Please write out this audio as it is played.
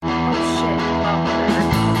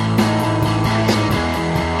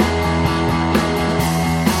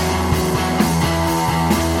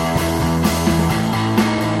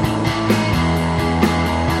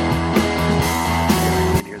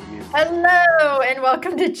Hello and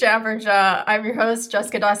welcome to Jabberjaw. I'm your host,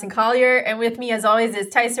 Jessica Dawson Collier, and with me, as always, is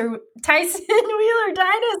Tyson Wheeler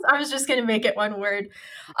Dynas. I was just going to make it one word,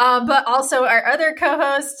 but also our other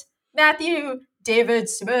co-host, Matthew David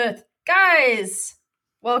Smith. Guys,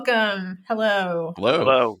 welcome. Hello.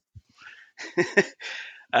 Hello.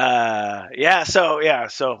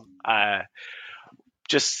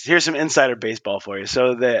 Just here's some insider baseball for you.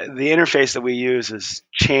 So the interface that we use has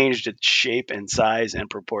changed its shape and size and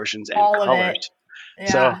proportions and All of colors. it.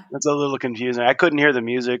 Yeah. So that's a little confusing. I couldn't hear the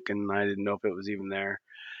music and I didn't know if it was even there.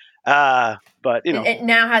 But you know, it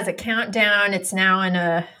now has a countdown. It's now in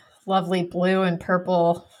a lovely blue and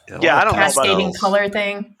purple. Yeah, I don't know about cascading color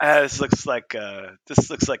thing. This looks like a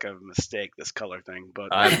mistake. This color thing, but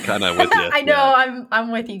I'm kind of with you. I know. Yeah.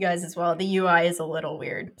 I'm with you guys as well. The UI is a little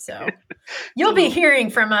weird, so you'll be hearing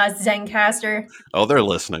from us, Zencastr. Oh, they're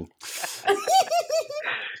listening.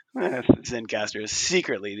 Zencastr is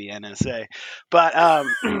secretly the NSA, but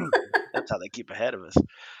that's how they keep ahead of us.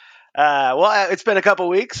 Well, it's been a couple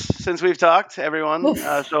weeks since we've talked, everyone.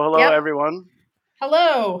 So hello, everyone.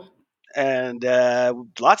 Hello. And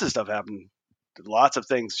lots of stuff happened. Lots of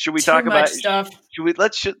things. Should we talk about stuff?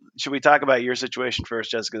 Should we talk about your situation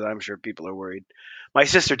first, Jessica? I'm sure people are worried. My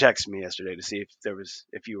sister texted me yesterday to see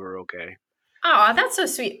if you were okay. Oh, that's so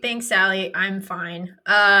sweet. Thanks, Sally. I'm fine.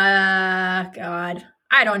 God,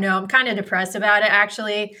 I don't know. I'm kind of depressed about it,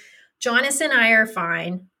 actually. Jonas and I are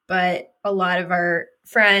fine, but a lot of our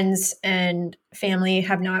friends and family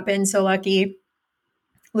have not been so lucky.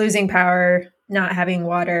 Losing power, not having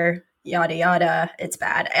water, yada, yada. It's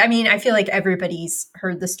bad. I mean, I feel like everybody's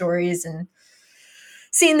heard the stories and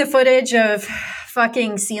seen the footage of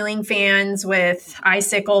fucking ceiling fans with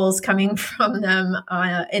icicles coming from them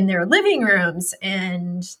in their living rooms.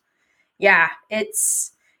 And yeah,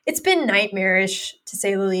 it's been nightmarish, to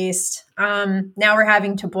say the least. Now we're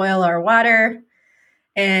having to boil our water.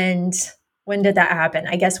 And when did that happen?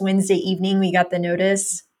 I guess Wednesday evening we got the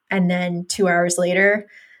notice. And then 2 hours later,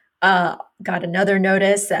 got another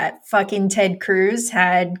notice that fucking Ted Cruz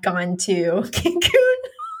had gone to Cancun.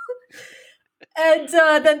 And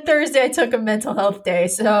then Thursday I took a mental health day.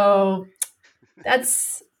 So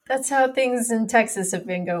that's how things in Texas have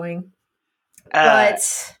been going.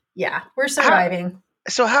 But yeah, we're surviving.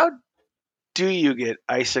 How do you get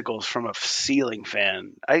icicles from a ceiling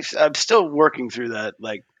fan? I'm still working through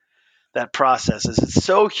that process. Is it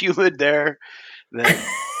so humid there that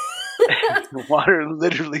the water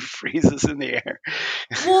literally freezes in the air?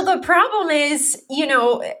 Well, the problem is,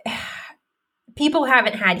 people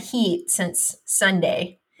haven't had heat since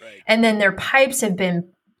Sunday. Right. And then their pipes have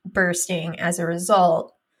been bursting as a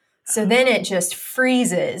result. So then it just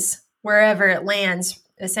freezes wherever it lands,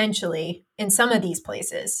 essentially, in some of these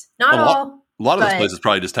places. Not all. A lot of those places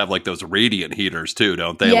probably just have like those radiant heaters too,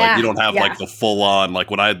 don't they? Yeah, like you don't have like the full on, like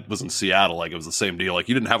when I was in Seattle, like it was the same deal. Like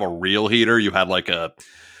you didn't have a real heater. You had like a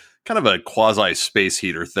kind of a quasi space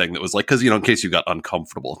heater thing that was like, because, in case you got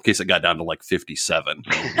uncomfortable, in case it got down to like 57,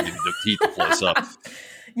 you needed to heat the place up.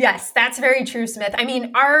 Yes, that's very true, Smith. I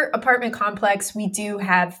mean, our apartment complex, we do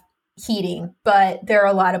have heating, but there are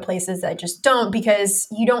a lot of places that just don't because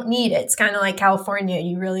you don't need it. It's kind of like California.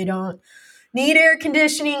 You really don't need air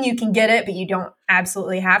conditioning. You can get it, but you don't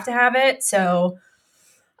absolutely have to have it. So,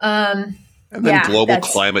 and then global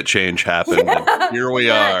climate change happened. And here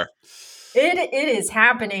we are. It is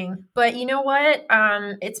happening, but you know what?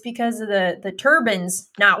 It's because of the turbines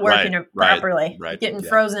not working properly, getting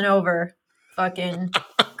frozen over. Fucking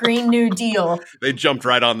Green New Deal. They jumped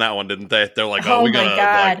right on that one, didn't they? They're like, oh we gotta,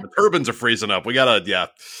 God. The turbines are freezing up. We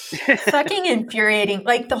gotta, Fucking infuriating.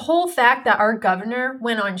 Like the whole fact that our governor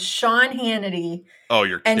went on Sean Hannity. Oh,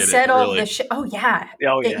 you're kidding. And said really? all the shit. Oh, yeah.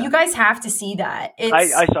 Oh, yeah. You guys have to see that.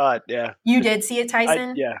 I saw it, yeah. You did see it,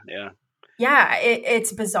 Tyson? Yeah. Yeah,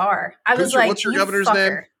 it's bizarre. I was like, what's your governor's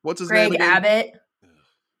name? What's his name? Greg Abbott.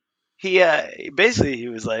 He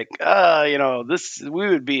was like, we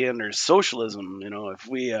would be under socialism,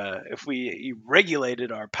 if we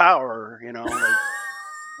regulated our power,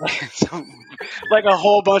 like a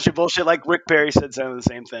whole bunch of bullshit. Like Rick Perry said some of the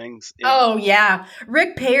same things. Oh yeah,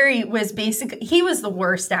 Rick Perry was he was the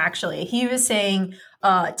worst. Actually, he was saying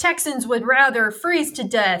Texans would rather freeze to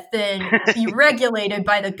death than be regulated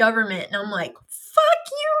by the government, and I'm like, fuck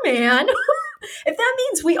you, man. If that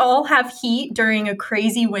means we all have heat during a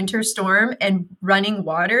crazy winter storm and running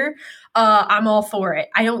water, I'm all for it.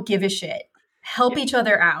 I don't give a shit. Help each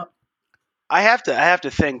other out. I have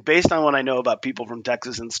to think, based on what I know about people from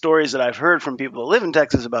Texas and stories that I've heard from people that live in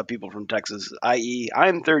Texas about people from Texas, i.e.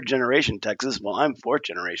 I'm third generation Texas. Well, I'm fourth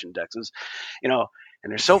generation Texas.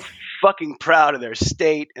 and they're so fucking proud of their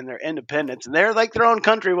state and their independence, and they're like their own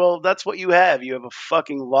country. Well, that's what you have. You have a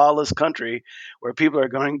fucking lawless country where people are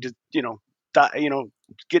going to, die,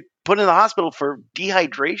 get put in the hospital for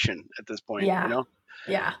dehydration at this point. Yeah.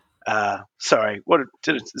 Yeah. Sorry,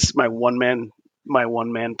 this is my one man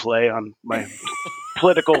play on my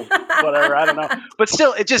political whatever. I don't know, but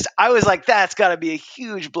still, I was like, that's got to be a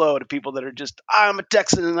huge blow to people that are just, I'm a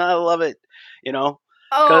Texan and I love it.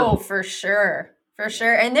 Oh, for sure. For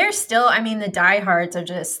sure. And there's still, I mean, the diehards are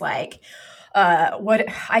just like, what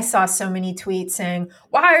I saw so many tweets saying,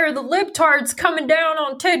 why are the libtards coming down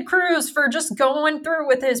on Ted Cruz for just going through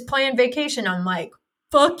with his planned vacation? I'm like,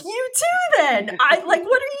 fuck you too then. What are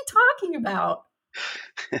you talking about?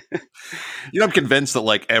 I'm convinced that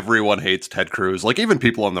like everyone hates Ted Cruz. Like even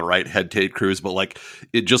people on the right hate Ted Cruz, but like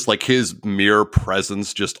it just like his mere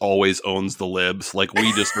presence just always owns the libs. Like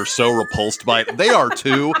we just are so repulsed by it. They are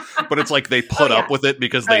too, but it's like they put up with it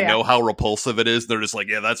because they know how repulsive it is. They're just like,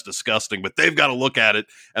 yeah, that's disgusting, but they've got to look at it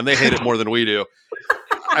and they hate it more than we do.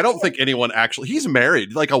 I don't think anyone actually. He's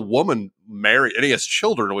married, like a woman married, and he has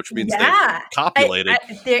children, which means they've copulated.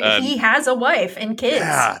 He has a wife and kids,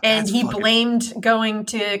 and he blamed going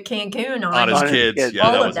to Cancun on his kids.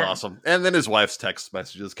 Yeah, that was awesome. And then his wife's text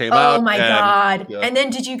messages came out. Oh my god! Yeah. And then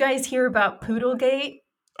did you guys hear about Poodlegate?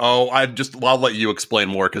 Oh, I'll let you explain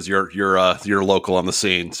more because you're local on the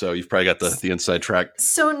scene, so you've probably got the inside track.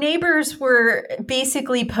 So neighbors were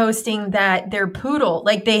basically posting that their poodle,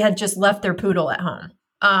 like they had just left their poodle at home.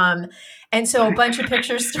 And so a bunch of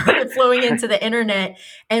pictures started flowing into the internet.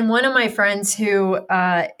 And one of my friends who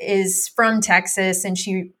is from Texas and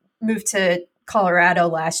she moved to Colorado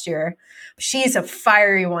last year, she's a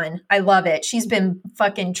fiery one. I love it. She's been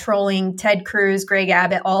fucking trolling Ted Cruz, Greg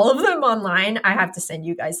Abbott, all of them online. I have to send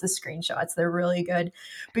you guys the screenshots. They're really good.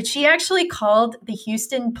 But she actually called the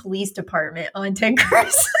Houston Police Department on Ted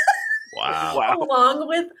Cruz. Wow. Along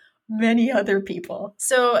with many other people.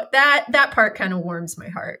 So that part kind of warms my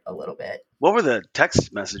heart a little bit. What were the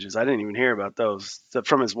text messages? I didn't even hear about those.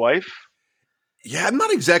 From his wife? Yeah,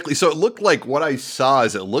 not exactly. So it looked like what I saw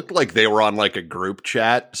is it looked like they were on like a group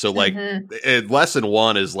chat. So like lesson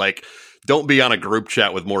one is like, don't be on a group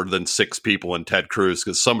chat with more than 6 people in Ted Cruz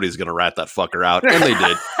because somebody's going to rat that fucker out. And they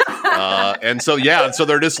did. And so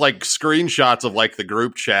they're just like screenshots of like the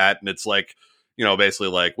group chat. And it's like, basically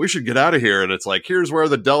like, we should get out of here. And it's like, here's where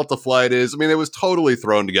the Delta flight is. I mean, it was totally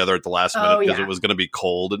thrown together at the last minute because it was going to be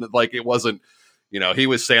cold. And it wasn't, he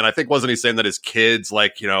was saying, wasn't he saying that his kids,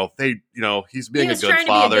 like, he's being a good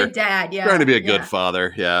father. To be a good dad, yeah. Trying to be a good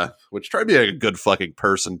father, yeah. Which try to be a good fucking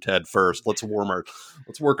person, Ted, first. Let's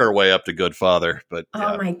work our way up to good father. But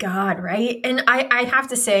oh my God, right? And I have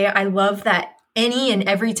to say, I love that any and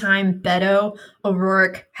every time Beto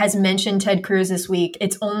O'Rourke has mentioned Ted Cruz this week,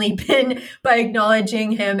 it's only been by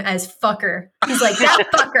acknowledging him as fucker. He's like, that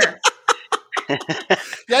fucker.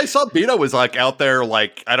 Yeah, I saw Beto was like out there,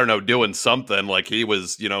 like, I don't know, doing something. Like he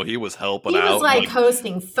was helping out. He was like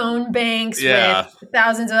hosting phone banks with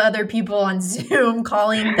thousands of other people on Zoom,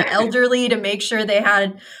 calling the elderly to make sure they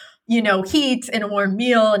had, heat and a warm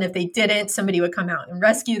meal. And if they didn't, somebody would come out and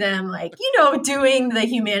rescue them. Like, doing the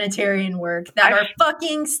humanitarian work that our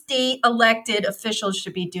fucking state elected officials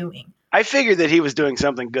should be doing. I figured that he was doing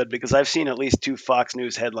something good because I've seen at least 2 Fox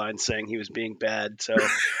News headlines saying he was being bad. So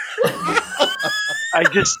I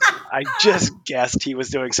just guessed he was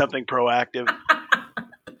doing something proactive.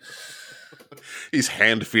 He's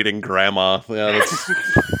hand feeding grandma. Yeah,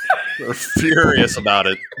 they're furious about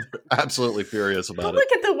it. Absolutely furious about it.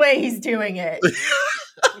 Look at the way he's doing it.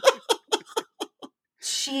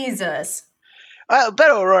 Jesus.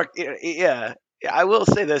 Beto O'Rourke, yeah. I will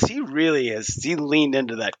say this. He really he leaned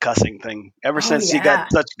into that cussing thing ever since he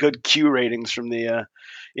got such good Q ratings from the,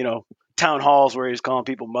 town halls where he was calling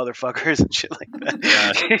people motherfuckers and shit like that.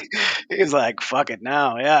 Yeah. He's like, fuck it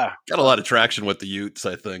now. Yeah. Got a lot of traction with the youths,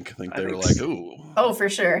 I think. I think they were like, ooh. Oh, for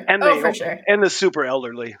sure. And for sure. And the super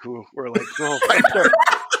elderly who were like, oh,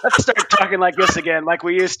 let's start talking like this again, like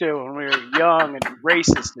we used to when we were young and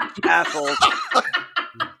racist and assholes.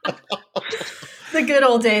 The good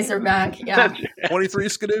old days are back. Yeah. 23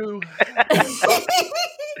 skidoo.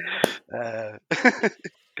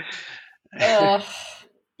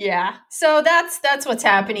 Yeah. So that's what's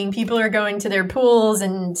happening. People are going to their pools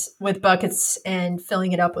and with buckets and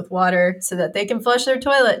filling it up with water so that they can flush their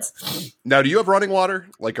toilets. Now, do you have running water?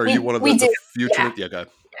 Like, are you one of the future? Yeah. Okay.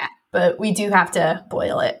 Yeah. But we do have to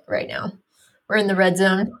boil it right now. We're in the red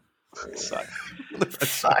zone.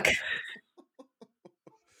 Fuck.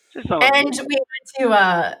 And we went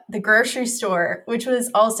to the grocery store, which was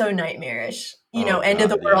also nightmarish. Oh, end of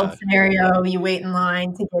the God, world yeah. scenario. You wait in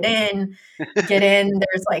line to get in.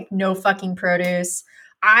 There's like no fucking produce.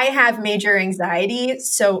 I have major anxiety.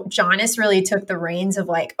 So Jonas really took the reins of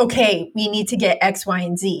like, okay, we need to get X, Y,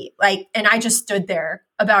 and Z. Like, and I just stood there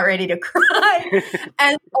about ready to cry.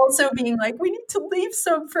 And also being like, we need to leave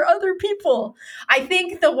some for other people. I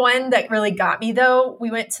think the one that really got me though,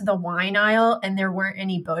 we went to the wine aisle and there weren't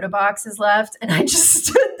any Boda boxes left. And I just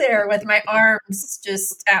stood there with my arms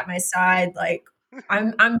just at my side, like,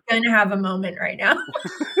 I'm gonna have a moment right now.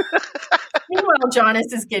 Meanwhile,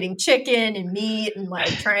 Jonas is getting chicken and meat and like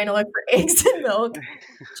trying to look for eggs and milk.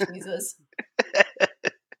 Jesus.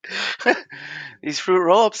 These fruit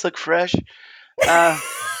roll-ups look fresh. Man.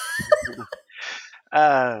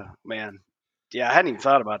 Yeah, I hadn't even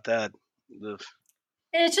thought about that. Ugh.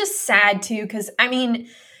 And it's just sad too, because I mean,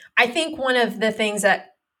 I think one of the things that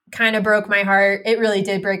kind of broke my heart, it really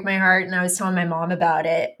did break my heart, and I was telling my mom about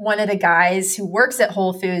it. One of the guys who works at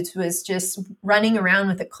Whole Foods was just running around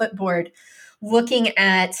with a clipboard looking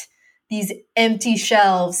at these empty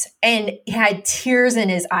shelves and had tears in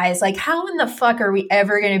his eyes. Like, how in the fuck are we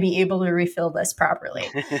ever going to be able to refill this properly?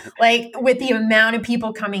 Like, with the amount of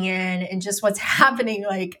people coming in and just what's happening,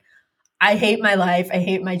 like, I hate my life. I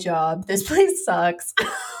hate my job. This place sucks.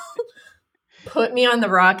 Put me on the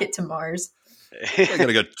rocket to Mars.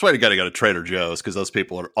 That's why you gotta go to Trader Joe's, because those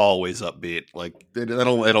people are always upbeat. Like they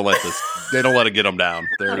don't let it get them down.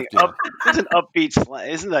 They're It's an upbeat slang.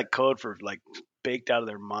 Isn't that code for like baked out of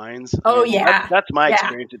their minds? Oh, yeah. That's my Yeah.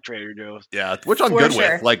 experience at Trader Joe's. Yeah, which I'm For good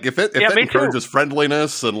sure. with. Like if it Yeah, me too. encourages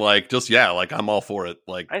friendliness and like just like I'm all for it.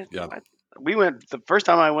 Like We went the first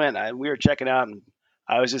time I went. We were checking out, and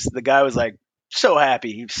the guy was like so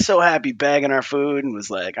happy. He was so happy bagging our food, and I was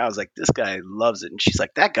like, this guy loves it. And she's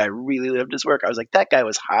like, that guy really lived his work. I was like, that guy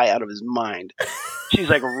was high out of his mind. She's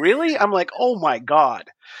like, really? I'm like, oh my God.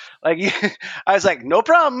 Like, I was like, no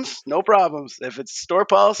problems. If it's store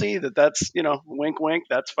policy that's, wink, wink,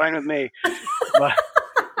 that's fine with me. But,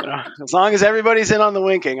 as long as everybody's in on the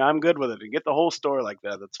winking, I'm good with it. You get the whole store like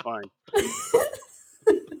that, that's fine.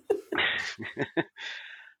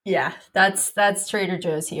 Yeah, that's Trader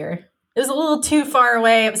Joe's here. It was a little too far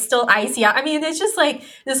away. It was still icy out. I mean, it's just like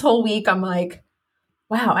this whole week I'm like,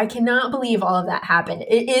 wow, I cannot believe all of that happened.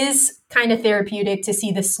 It is kind of therapeutic to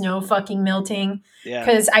see the snow fucking melting. Yeah.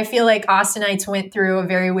 Because I feel like Austinites went through a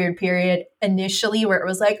very weird period initially where it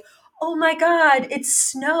was like, oh my God, it's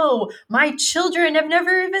snow. My children have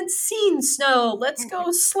never even seen snow. Let's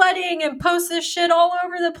go sledding and post this shit all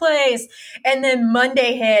over the place. And then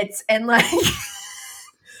Monday hits and like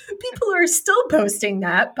people are still posting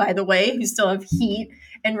that, by the way, who still have heat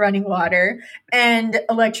and running water and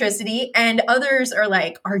electricity. And others are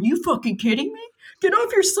like, are you fucking kidding me? Get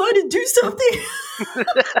off your sled and do something.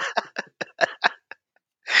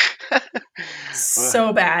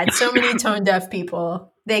 So bad. So many tone deaf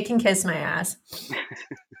people. They can kiss my ass.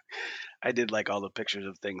 I did like all the pictures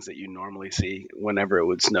of things that you normally see whenever it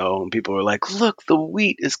would snow, and people were like, look, the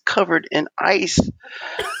wheat is covered in ice.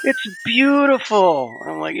 It's beautiful.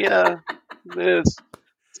 I'm like, yeah, it is.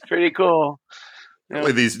 It's pretty cool.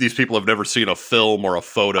 Really, these people have never seen a film or a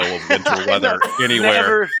photo of winter weather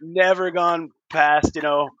anywhere. Never gone past,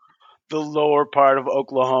 the lower part of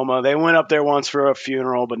Oklahoma. They went up there once for a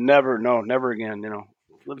funeral, but never again,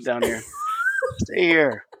 live down here. Stay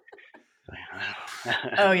here.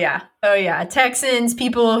 Oh yeah. Texans,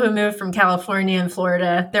 people who moved from California and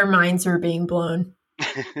Florida, their minds were being blown.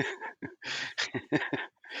 Because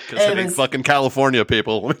it ain't fucking California,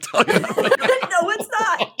 people. Let me tell you.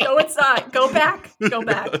 No, it's not. Go back.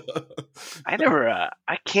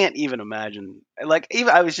 I can't even imagine. Like, it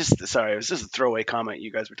was just a throwaway comment.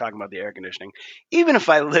 You guys were talking about the air conditioning. Even if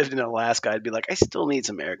I lived in Alaska, I'd be like, I still need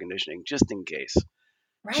some air conditioning just in case.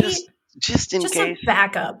 Right? Just in case.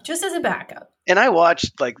 Just as a backup. And I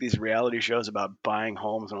watched like these reality shows about buying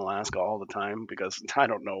homes in Alaska all the time because I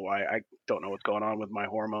don't know why. I don't know what's going on with my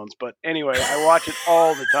hormones. But anyway, I watch it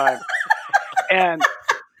all the time. And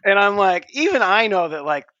I'm like, even I know that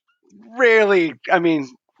like rarely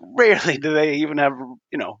do they even have,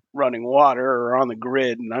 running water or on the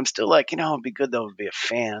grid. And I'm still like, it'd be good though to be a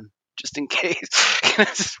fan just in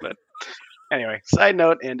case. But anyway, side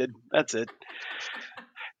note ended. That's it.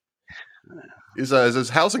 Is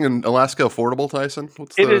housing in Alaska affordable, Tyson?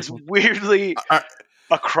 It is weirdly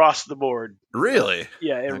across the board. Really?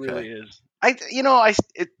 Yeah, it really is.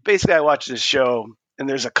 Basically I watch this show, and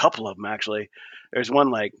there's a couple of them actually. There's one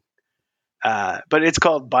like, but it's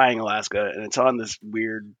called Buying Alaska, and it's on this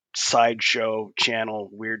weird sideshow channel,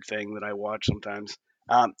 weird thing that I watch sometimes.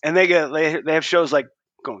 And they have shows like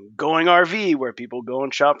going RV, where people go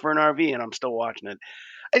and shop for an RV, and I'm still watching it.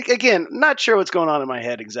 again, not sure what's going on in my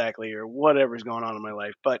head exactly or whatever's going on in my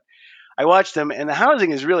life, but I watched them, and the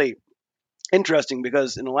housing is really interesting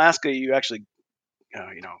because in Alaska, you actually,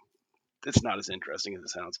 it's not as interesting as it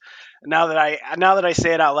sounds. Now that I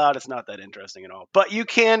say it out loud, it's not that interesting at all. But you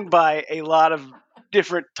can buy a lot of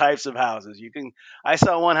different types of houses. I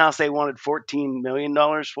saw one house they wanted $14 million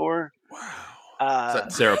for. Wow. Is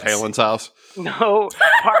that Sarah Palin's house? No,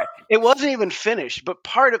 it wasn't even finished. But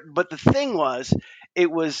the thing was,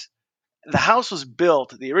 the house was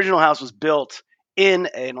built. The original house was built in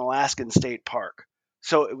an Alaskan state park,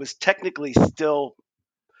 so it was technically still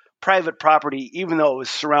private property, even though it was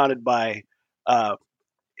surrounded by,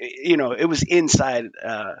 it was inside,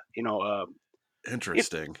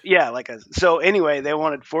 Interesting. So anyway, they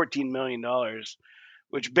wanted $14 million,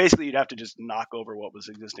 which basically you'd have to just knock over what was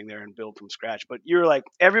existing there and build from scratch. But you're like,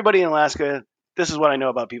 everybody in Alaska, this is what I know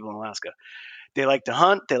about people in Alaska. They like to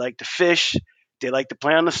hunt, they like to fish, they like to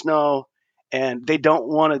play on the snow, and they don't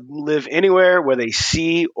want to live anywhere where they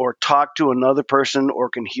see or talk to another person or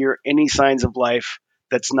can hear any signs of life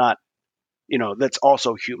that's not, that's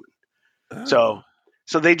also human. Oh.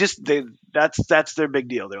 So that's their big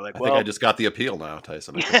deal. They're like, I think I just got the appeal now,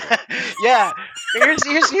 Tyson. Yeah. Here's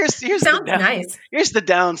Sounds nice. Here's the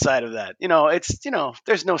downside of that.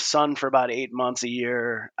 There's no sun for about 8 months a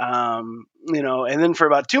year. And then for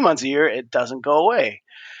about 2 months a year, it doesn't go away.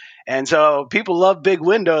 And so people love big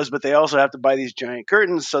windows, but they also have to buy these giant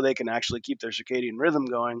curtains so they can actually keep their circadian rhythm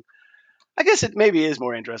going. I guess it maybe is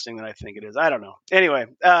more interesting than I think it is. I don't know. Anyway,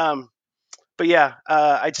 but yeah,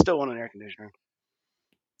 I'd still want an air conditioner.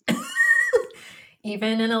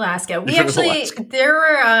 Even in Alaska. There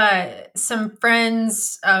were some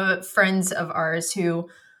friends of ours who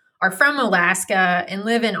are from Alaska and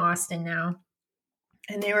live in Austin now.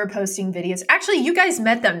 And they were posting videos. Actually, you guys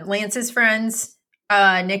met them, Lance's friends,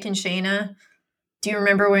 Nick and Shayna. Do you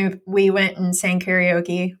remember when we went and sang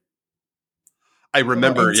karaoke? I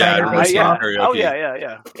remember, karaoke. Oh,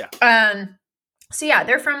 yeah. So yeah,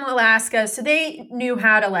 they're from Alaska, so they knew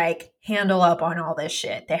how to handle up on all this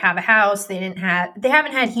shit. They have a house. They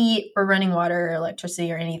haven't had heat or running water or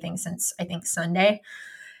electricity or anything since I think Sunday.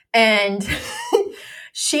 And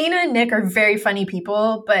Sheena and Nick are very funny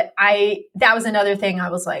people, but that was another thing. I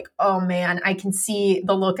was like, oh man, I can see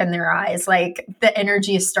the look in their eyes. Like the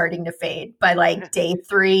energy is starting to fade by day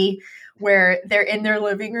 3, where they're in their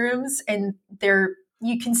living rooms and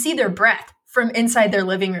you can see their breath from inside their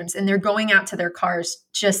living rooms, and they're going out to their cars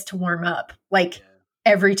just to warm up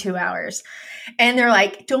every 2 hours. And they're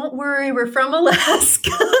like, don't worry, we're from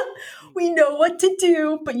Alaska. We know what to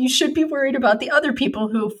do, but you should be worried about the other people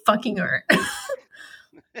who fucking aren't.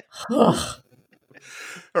 It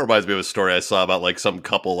reminds me of a story I saw about some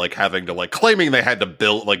couple having to claiming they had to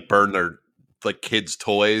burn their kids'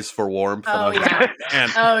 toys for warmth. Oh yeah.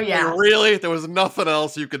 And really? There was nothing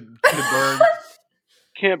else you could burn.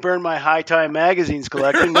 Can't burn my High Time magazines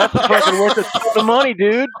collection. That's fucking worth a ton of money,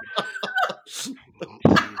 dude. You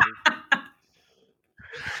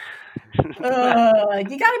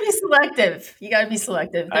gotta be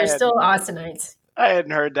selective. They're still Austinites. I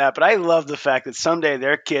hadn't heard that, but I love the fact that someday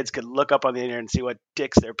their kids could look up on the internet and see what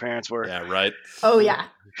dicks their parents were. Yeah, right. Oh yeah.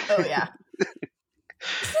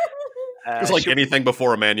 It's anything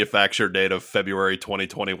before a manufacture date of February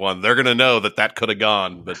 2021. They're going to know that could have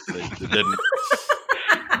gone, but they didn't.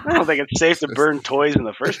 I don't think it's safe to burn toys in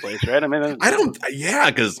the first place, right? I mean,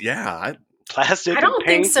 plastic. I don't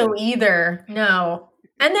think so either. No.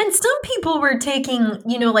 And then some people were taking,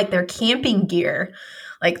 their camping gear,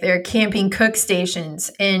 their camping cook stations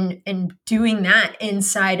and doing that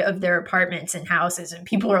inside of their apartments and houses. And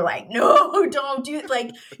people are like, no, don't do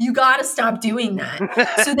it. You got to stop doing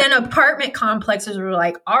that. So then apartment complexes were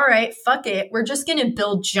like, all right, fuck it. We're just going to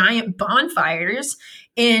build giant bonfires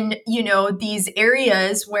in, these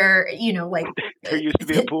areas where, there used to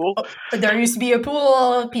be a pool. There used to be a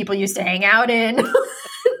pool people used to hang out in.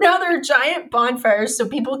 Now there are giant bonfires so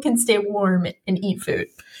people can stay warm and eat food.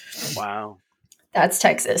 Wow. That's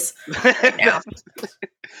Texas. Yeah.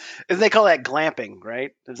 They call that glamping,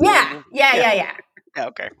 right? Yeah.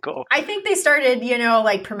 Okay, cool. I think they started,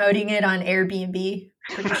 promoting it on Airbnb.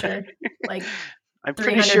 Pretty sure, I'm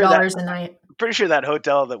 $300 a night. I'm pretty sure that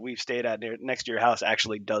hotel that we've stayed at next to your house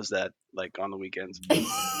actually does that, on the weekends.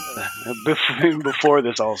 Before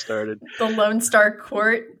this all started. The Lone Star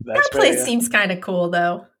Court. That place seems kind of cool,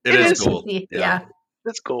 though. It is cool. Yeah.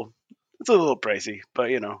 That's cool. It's a little pricey,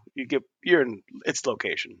 but you're in its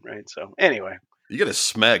location, right? So anyway, you get a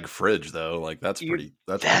Smeg fridge though. That's pretty.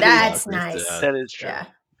 That's nice. That is true. Yeah.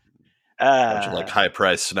 bunch of like high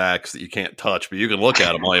priced snacks that you can't touch, but you can look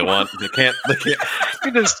at them all you want. They can't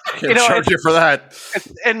charge you for that.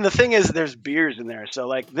 And the thing is, there's beers in there, so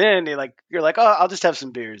like then you're like, oh, I'll just have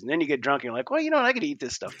some beers, and then you get drunk, and you're like, well, I could eat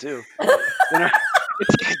this stuff too.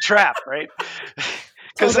 It's like a trap, right?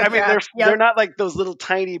 Because I mean, they're not like those little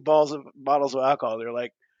tiny bottles of alcohol. They're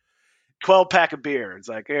like 12-pack of beer. It's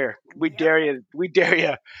like, here, we dare you.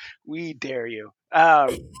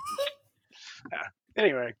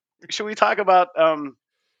 Anyway, should we talk about?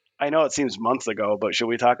 I know it seems months ago, but should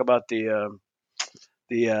we talk about the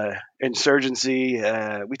insurgency?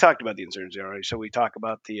 We talked about the insurgency already. Shall we talk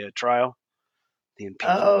about the trial? The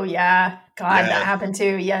impeachment. Oh yeah, God, that happened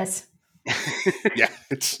too. Yes. Yeah.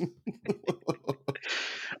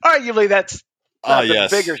 Arguably, that's not the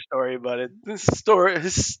yes. bigger story, but this story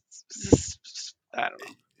is. I don't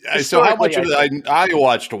know. So how much of it? I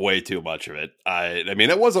watched way too much of it. I mean,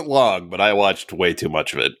 it wasn't long, but I watched way too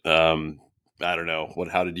much of it. I don't know.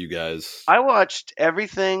 How did you guys? I watched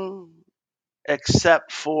everything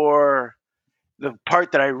except for the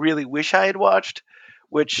part that I really wish I had watched,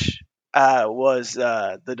 which was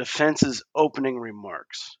the defense's opening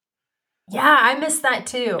remarks. Yeah, I missed that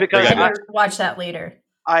too. Because I watched that later.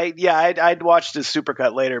 I'd watched the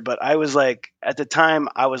supercut later, but I was like, at the time,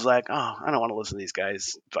 I was like, oh, I don't want to listen to these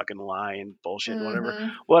guys fucking lie and bullshit and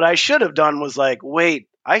whatever. What I should have done was like, wait,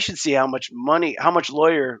 I should see how much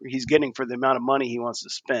lawyer he's getting for the amount of money he wants to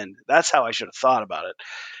spend. That's how I should have thought about it.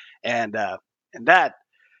 And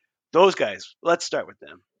those guys, let's start with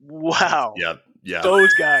them. Wow. Yeah.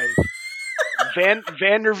 Those guys. Van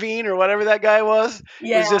der Veen or whatever that guy was.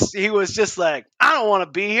 Yeah. He was just like, I don't want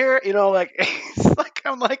to be here.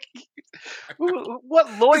 I'm like,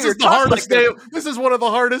 what lawyer? This is the hardest day. This is one of the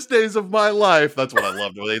hardest days of my life. That's what I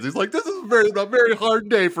loved. He's like, this is a very hard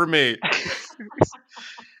day for me.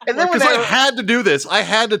 And then because I had to do this, I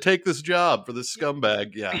had to take this job for this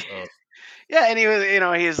scumbag. Yeah. Yeah, and he was,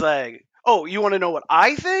 he's like, oh, you want to know what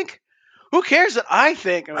I think? Who cares that I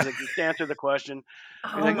think? And I was like, just answer the question.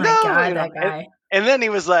 Oh my God, that guy. And then he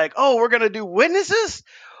was like, oh, we're going to do witnesses?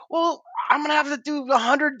 Well, I'm going to have to do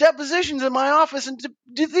 100 depositions in my office and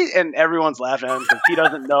do these. And everyone's laughing at him because he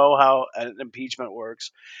doesn't know how an impeachment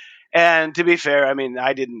works. And to be fair, I mean,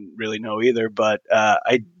 I didn't really know either, but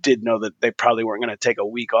I did know that they probably weren't going to take a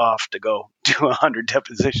week off to go do 100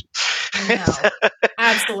 depositions. No,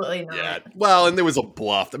 absolutely not. Yeah. Well, and there was a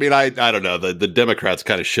bluff. I mean, I don't know. The Democrats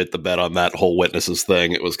kind of shit the bed on that whole witnesses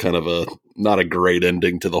thing. It was kind of not a great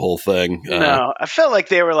ending to the whole thing. No, I felt like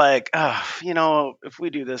they were like, if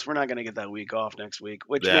we do this, we're not going to get that week off next week,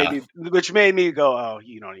 which made me go, oh,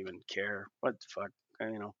 you don't even care. What the fuck,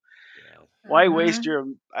 Why waste your?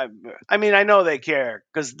 I mean, I know they care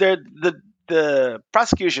because they're the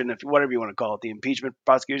prosecution, if whatever you want to call it, the impeachment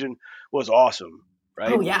prosecution was awesome,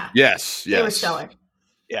 right? Oh yeah. Yes. It was stellar.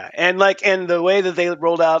 Yeah, and the way that they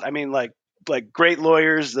rolled out, I mean, like great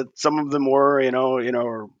lawyers that some of them were,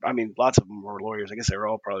 or I mean, lots of them were lawyers. I guess they were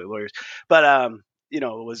all probably lawyers, but it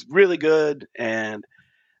was really good, and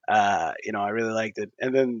I really liked it.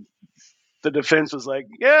 And then the defense was like,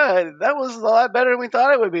 yeah, that was a lot better than we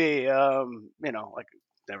thought it would be.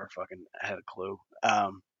 Never fucking had a clue.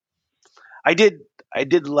 I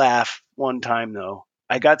did laugh one time though.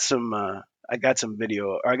 I got some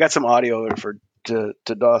video, or I got some audio to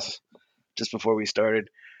Doss just before we started.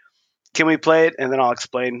 Can we play it, and then I'll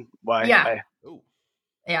explain why? Yeah.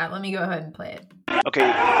 Yeah, let me go ahead and play it. Okay,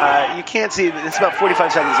 you can't see it. It's about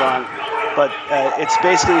 45 seconds long, but it's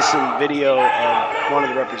basically some video of one of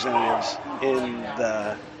the representatives in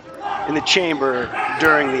the chamber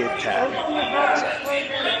during the attack.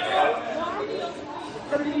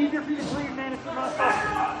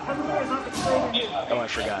 Oh, I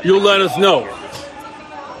forgot. You'll let us know.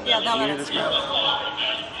 Yeah, they'll let us know.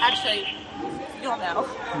 Actually, you'll know.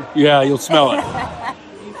 Yeah, you'll smell it.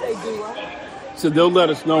 So they'll let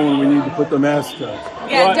us know when we need to put the mask on.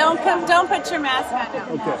 Yeah, what? don't put your mask on.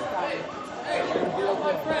 Okay.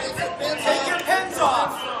 Take your pins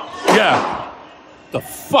off. Yeah. The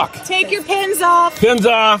fuck? Take your pins off. Pins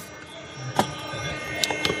off.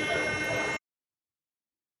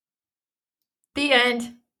 The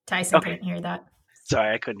end. Tyson couldn't hear that.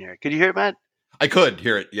 Sorry, I couldn't hear it. Could you hear it, Matt? I could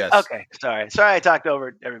hear it. Yes. Okay. Sorry, I talked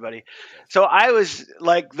over everybody. So I was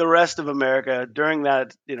like the rest of America during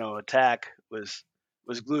that, attack was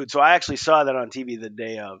glued. So I actually saw that on TV the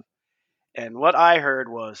day of, and what I heard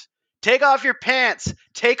was, "Take off your pants!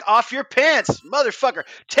 Take off your pants, motherfucker!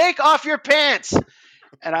 Take off your pants!"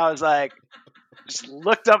 And I was like, just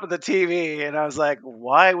looked up at the TV, and I was like,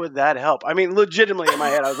 "Why would that help?" I mean, legitimately in my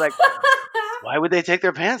head, I was like, "Why would they take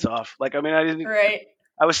their pants off?" Like, I mean,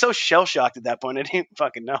 I I was so shell shocked at that point. I didn't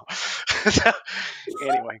fucking know. So,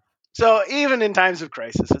 anyway, so even in times of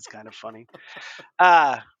crisis, it's kind of funny.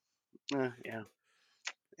 Yeah.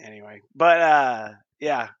 Anyway, but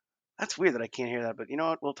yeah, that's weird that I can't hear that. But you know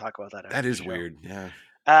what? We'll talk about that. That is weird. Yeah.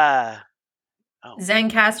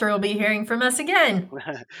 Zencaster will be hearing from us again.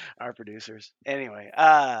 Our producers. Anyway,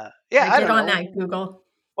 yeah. I Get don't on know. that, Google.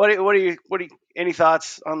 What are you? Any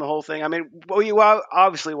thoughts on the whole thing? I mean, well, you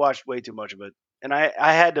obviously watched way too much of it, and I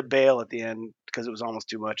had to bail at the end because it was almost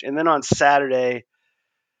too much. And then on Saturday,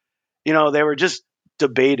 they were just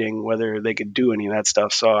debating whether they could do any of that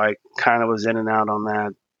stuff. So I kind of was in and out on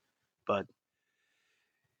that, but.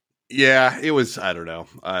 Yeah, it was. I don't know.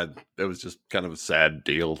 It was just kind of a sad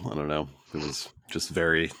deal. I don't know. It was just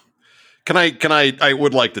very. Can I? I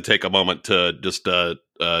would like to take a moment to just to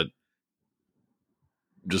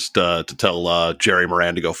tell Jerry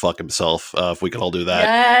Moran to go fuck himself. If we could all do that.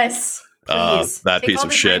 Yes, please. That Take piece all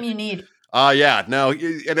of the shit. time you need. Yeah, no,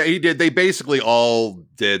 and he did. They basically all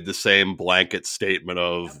did the same blanket statement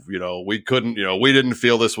of, we couldn't, we didn't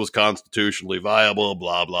feel this was constitutionally viable,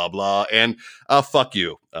 blah blah blah, and fuck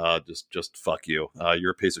you, just fuck you.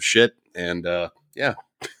 You're a piece of shit, and yeah.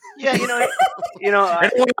 Yeah,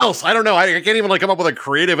 anyone else? I don't know. I can't even come up with a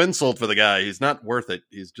creative insult for the guy. He's not worth it.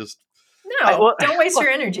 He's just don't waste your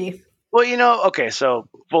energy. Well, okay. So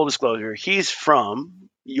full disclosure, he's from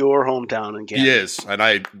your hometown in Canada. He is,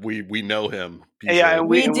 and we know him. Yeah,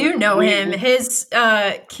 we do know him. His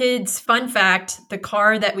kids. Fun fact: the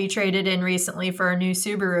car that we traded in recently for our new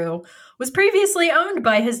Subaru was previously owned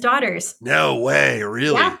by his daughters. No way,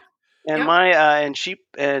 really? Yeah. And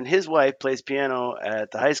and his wife plays piano at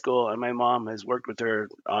the high school, and my mom has worked with her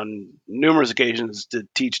on numerous occasions to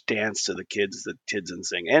teach dance to the kids and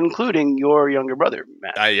sing, including your younger brother,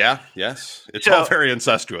 Matt. Yes, it's all very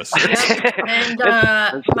incestuous.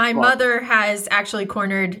 And my mother has actually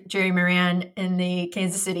cornered Jerry Moran in the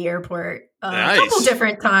Kansas City airport a couple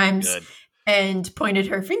different times. Good. And pointed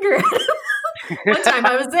her finger at him. One time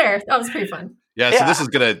I was there. That was pretty fun. Yeah, so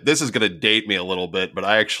this is gonna date me a little bit, but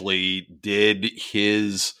I actually did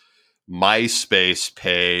his MySpace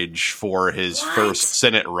page for his first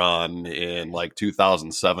Senate run in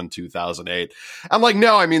 2007, 2008. I'm like,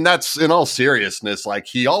 no, I mean, that's, in all seriousness,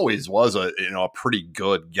 he always was a pretty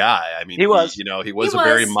good guy. I mean, he was a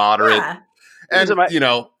very moderate. Yeah. And,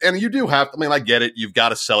 and you do have, I mean, I get it. You've got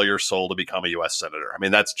to sell your soul to become a U.S. Senator. I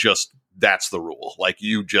mean, that's the rule.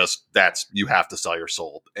 You have to sell your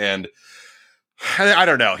soul. And I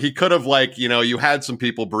don't know. He could have you had some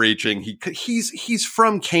people breaching. He's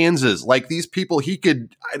from Kansas. These people, he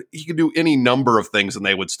could do any number of things and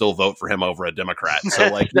they would still vote for him over a Democrat.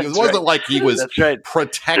 So it wasn't like he was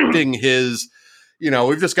protecting his,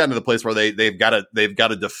 we've just gotten to the place where they've got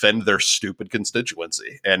to defend their stupid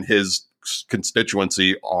constituency, and his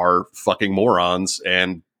constituency are fucking morons.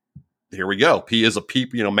 And here we go. He is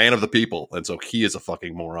a man of the people, and so he is a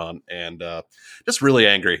fucking moron, and just really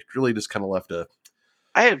angry. Really, just kind of left a.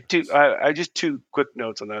 I have two quick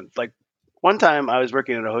notes on that. One time, I was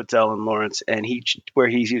working at a hotel in Lawrence, and where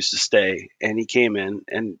he used to stay, and he came in,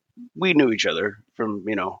 and we knew each other from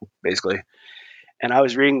basically. And I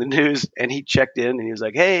was reading the news, and he checked in, and he was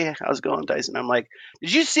like, "Hey, how's it going, Tyson?" I'm like,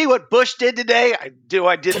 "Did you see what Bush did today?" I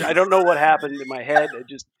didn't. I don't know what happened in my head. I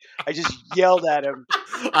just yelled at him.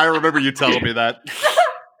 I remember you telling me that.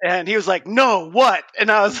 And he was like, "No, what?"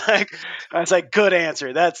 And I was like, "Good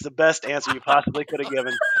answer. That's the best answer you possibly could have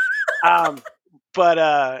given."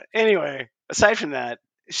 But anyway, aside from that,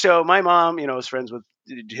 so my mom, was friends with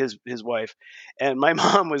his wife, and my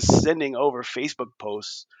mom was sending over Facebook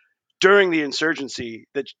posts during the insurgency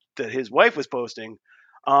that his wife was posting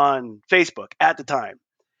on Facebook at the time.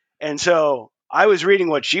 And so I was reading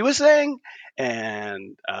what she was saying,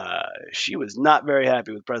 and she was not very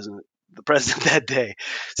happy with the president that day.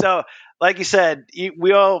 So, like you said,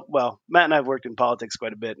 Matt and I have worked in politics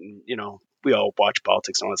quite a bit, and, we all watch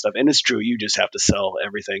politics and all that stuff. And it's true, you just have to sell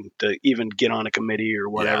everything to even get on a committee or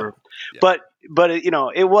whatever. Yeah. But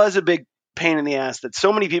it was a big pain in the ass that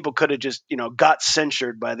so many people could have just, got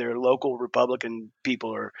censured by their local Republican people.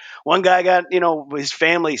 Or one guy got, his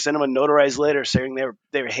family sent him a notarized letter saying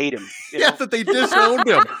they hate him. That they disowned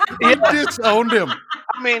him. They disowned him.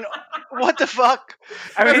 I mean, what the fuck?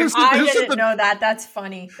 I didn't know that. That's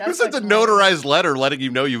funny. Who sent a notarized letter letting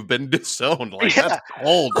you know you've been disowned? That's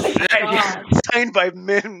cold shit. Signed by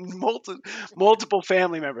multiple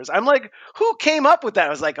family members. I'm like, who came up with that? I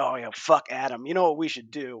was like, oh yeah, fuck Adam. You know what we should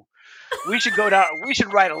do? We should go down. We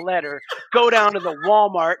should write a letter, go down to the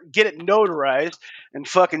Walmart, get it notarized, and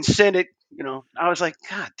fucking send it. I was like,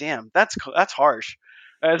 God damn, that's harsh.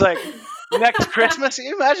 I was like, next Christmas. Can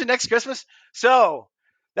you imagine next Christmas? So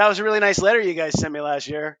that was a really nice letter you guys sent me last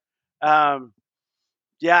year. Yeah,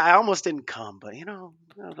 I almost didn't come, but I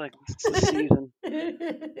was like, it's the season.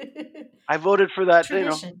 I voted for that.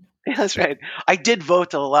 Tradition. Yeah, that's right. I did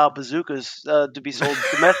vote to allow bazookas to be sold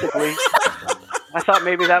domestically. I thought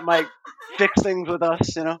maybe that might fix things with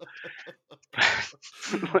us.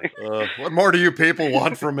 What more do you people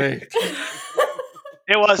want from me?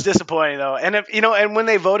 It was disappointing though, and and when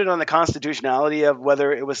they voted on the constitutionality of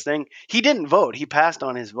whether it was thing, he didn't vote. He passed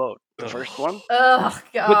on his vote, the first one. Oh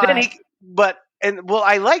God! But then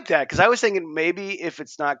I like that because I was thinking maybe if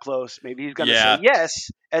it's not close, maybe he's going to say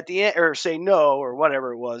yes at the end or say no or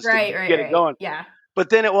whatever it was to get it going. Yeah. But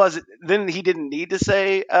then then he didn't need to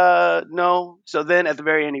say no. So then at the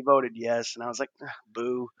very end he voted yes, and I was like,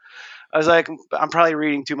 boo. I was like, I'm probably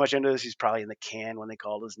reading too much into this. He's probably in the can when they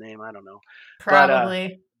called his name. I don't know.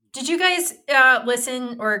 Probably. Did you guys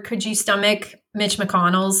listen, or could you stomach Mitch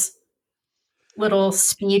McConnell's little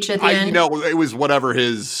speech at the end? It was whatever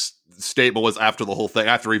his statement was after the whole thing,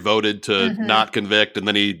 after he voted to not convict, and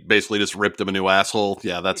then he basically just ripped him a new asshole.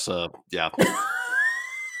 Yeah, that's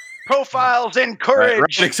Profiles and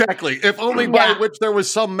courage. Right, exactly. If only by which there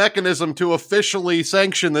was some mechanism to officially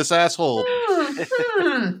sanction this asshole.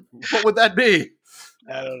 What would that be?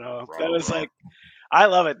 I don't know. That was like, I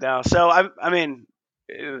love it now. So I mean,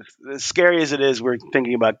 as scary as it is, we're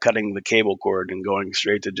thinking about cutting the cable cord and going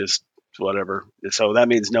straight to just whatever. So that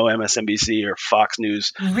means no MSNBC or Fox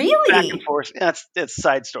News. Really? Back and forth. Yeah, it's a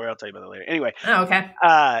side story. I'll tell you about that later. Anyway. Oh, okay.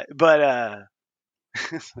 But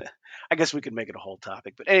I guess we could make it a whole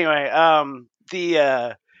topic. But anyway,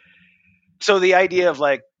 so the idea of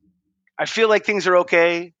like, I feel like things are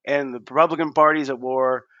okay, and the Republican Party's at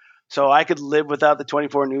war, so I could live without the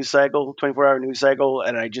 24-hour news cycle,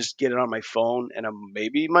 and I just get it on my phone, and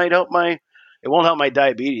maybe it might help it won't help my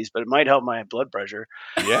diabetes, but it might help my blood pressure.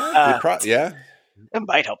 Yeah, it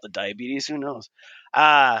might help the diabetes. Who knows?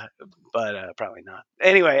 But probably not.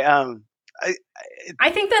 Anyway,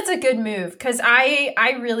 I think that's a good move because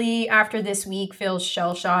I really, after this week, feel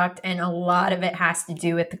shell-shocked, and a lot of it has to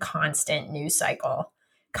do with the constant news cycle.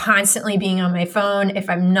 Constantly being on my phone. If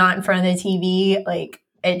I'm not in front of the TV, like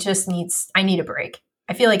I need a break.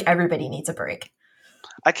 I feel like everybody needs a break.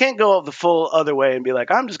 I can't go the full other way and be like,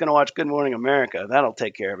 I'm just going to watch Good Morning America. That'll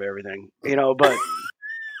take care of everything, but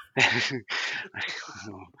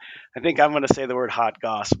I think I'm going to say the word hot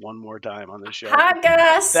goss one more time on this show. Hot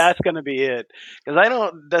goss. That's going to be it. Because I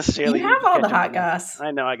don't necessarily. You have all the hot goss.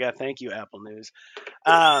 I know. Thank you, Apple News.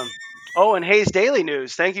 And Hayes Daily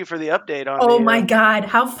News. Thank you for the update on. Oh my God,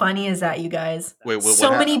 how funny is that, you guys? Wait,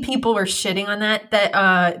 so many people were shitting on that. The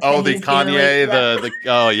Kanye,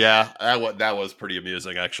 that was pretty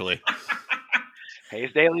amusing, actually.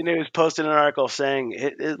 Hayes Daily News posted an article saying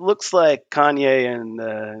it looks like Kanye and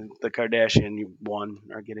the Kardashian one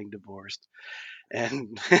are getting divorced,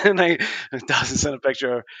 and Dawson sent a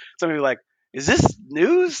picture of somebody like, is this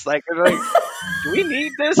news? Like, do we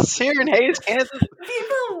need this here in Hayes, Kansas?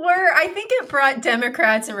 I think it brought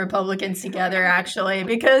Democrats and Republicans together, actually,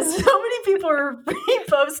 because so many people were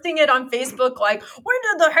reposting it on Facebook like, when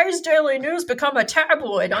did the Hayes Daily News become a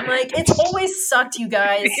tabloid? I'm like, it's always sucked, you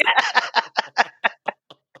guys.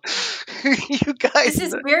 You guys.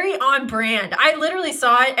 This is very on brand. I literally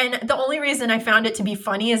saw it, and the only reason I found it to be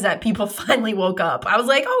funny is that people finally woke up. I was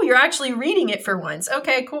like, oh, you're actually reading it for once.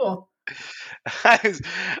 Okay, cool. I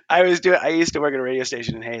used to work at a radio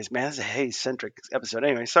station in Hayes. Man, this is a Hayes-centric episode.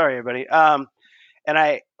 Anyway, sorry, everybody. And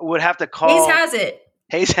I would have to call. Hayes has it.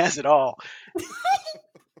 Hayes has it all.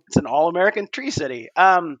 It's an all-American tree city.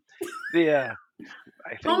 Home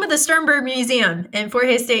of the Sternberg Museum and Fort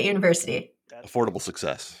Hays State University. Affordable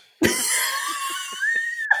success.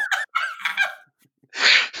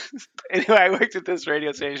 Anyway, I worked at this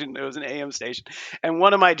radio station. It was an AM station. And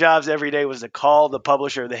one of my jobs every day was to call the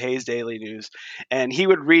publisher of the Hayes Daily News. And he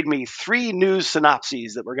would read me 3 news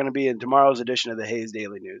synopses that were going to be in tomorrow's edition of the Hayes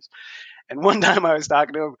Daily News. And one time I was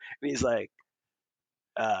talking to him, and he's like,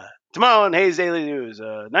 tomorrow in Hayes Daily News,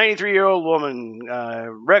 a 93-year-old woman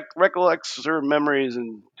recollects her memories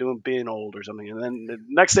and being old or something. And then the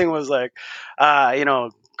next thing was like,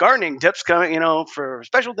 gardening tips coming, for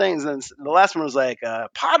special things. And the last one was like,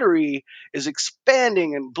 pottery is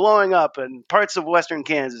expanding and blowing up in parts of Western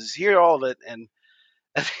Kansas. Hear all of it. And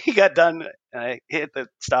he got done, and I hit the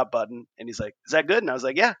stop button, and he's like, is that good? And I was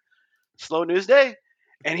like, yeah, slow news day.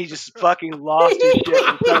 And he just fucking lost his shit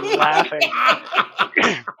and started laughing.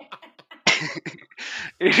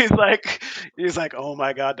 He's like, oh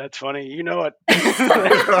my God, that's funny. You know it.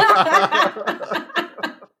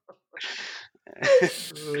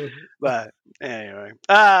 But anyway,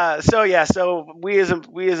 so we as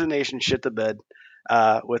a nation shit the bed.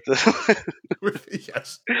 with the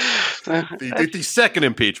Yes, the second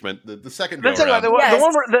impeachment, the second go Let's talk about around.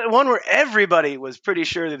 the one where everybody was pretty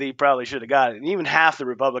sure that he probably should have got it, and even half the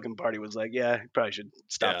Republican Party was like, "Yeah, he probably should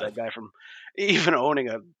stop that guy from even owning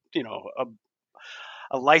a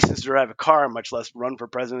license to drive a car, much less run for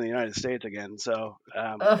president of the United States again." So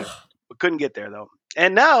we couldn't get there though,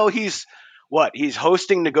 and now he's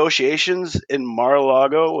hosting negotiations in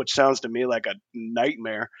Mar-a-Lago, which sounds to me like a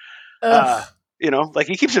nightmare. Like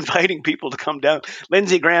he keeps inviting people to come down.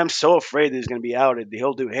 Lindsey Graham's so afraid that he's going to be outed,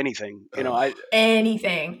 he'll do anything.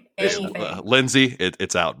 Anything. Lindsey,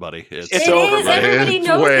 it's out, buddy. It's over. Buddy. Everybody it's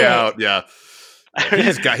knows way it. out. Yeah.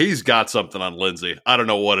 He's got something on Lindsey. I don't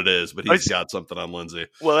know what it is, but he's got something on Lindsey.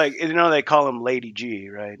 Well, they call him Lady G,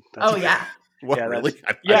 right? Yeah. What, yeah, really?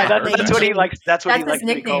 That's what he likes. That's what he likes his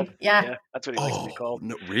nickname. to be called. Yeah, that's what he likes to be called.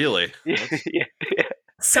 No, really? Yeah.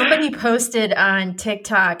 Somebody posted on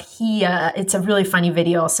TikTok. It's a really funny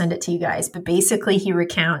video. I'll send it to you guys. But basically, he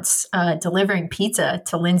recounts delivering pizza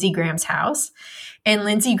to Lindsey Graham's house, and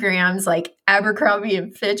Lindsey Graham's like Abercrombie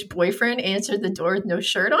and Fitch boyfriend answered the door with no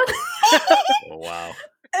shirt on. Oh, wow!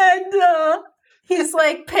 And he's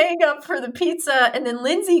like paying up for the pizza, and then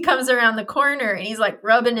Lindsey comes around the corner, and he's like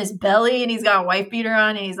rubbing his belly, and he's got a wife beater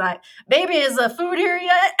on, and he's like, "Baby, is the food here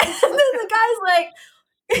yet?" And then the guy's like.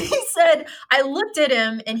 He said, I looked at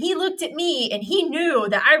him and he looked at me and he knew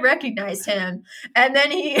that I recognized him. And then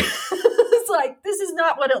he was like, this is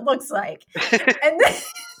not what it looks like. And then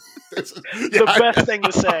the best thing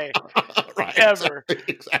to say ever.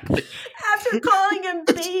 Exactly. After calling him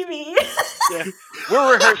baby. Yeah.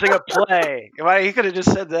 We're rehearsing a play. He could have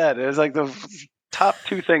just said that. It was like the top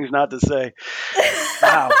two things not to say.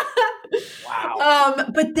 Wow.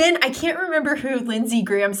 But then I can't remember who Lindsey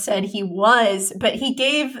Graham said he was, but he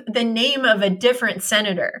gave the name of a different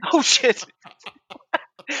senator. Oh, shit.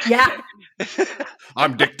 Yeah.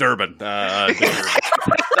 I'm Dick Durbin.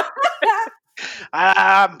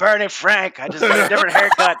 I'm Bernie Frank. I just got a different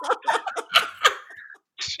haircut.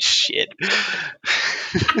 Shit.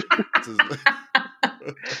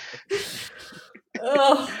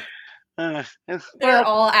 Oh. They're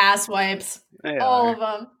all ass wipes. All of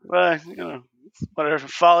them. Well, whatever.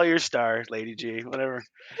 Follow your star, Lady G. Whatever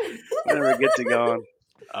gets you going.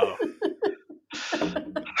 Oh.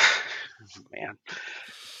 Man.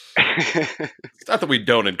 It's not that we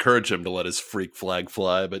don't encourage him to let his freak flag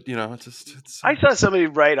fly, but it's. I saw somebody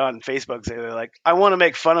write on Facebook say they're like, I want to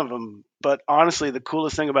make fun of him, but honestly, the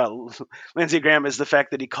coolest thing about Lindsey Graham is the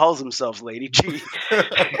fact that he calls himself Lady G.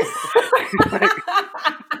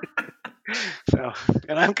 So,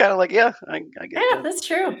 and I'm kind of like, I get that. That's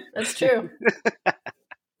true. That's true.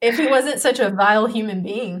 If he wasn't such a vile human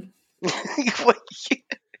being.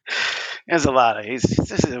 There's a lot of this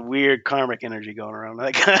is a weird karmic energy going around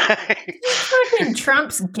that guy. He's fucking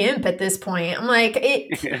Trump's gimp at this point. I'm like,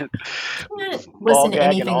 can't listen to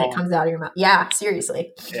anything that comes out of your mouth. Yeah,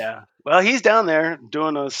 seriously. Yeah. Well, he's down there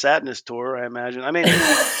doing a sadness tour, I imagine. I mean, they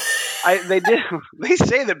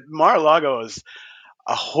say that Mar-a-Lago is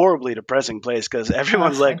a horribly depressing place because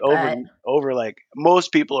everyone's over like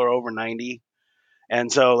most people are over 90,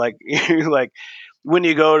 and so like you're like when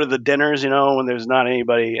you go to the dinners, when there's not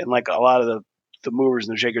anybody, and like a lot of the movers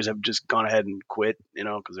and the shakers have just gone ahead and quit,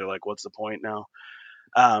 because they're like, what's the point now?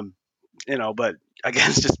 But I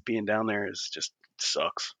guess just being down there is just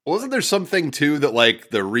sucks. Wasn't there something too that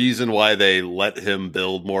like the reason why they let him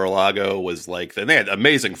build Mar-a-Lago was like, and they had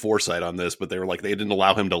amazing foresight on this, but they were like, they didn't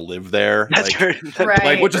allow him to live there. That's right.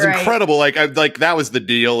 Like, which is incredible. Like that was the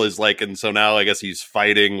deal is like, and so now I guess he's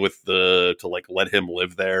fighting with to like let him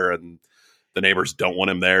live there, and the neighbors don't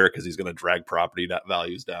want him there because he's going to drag property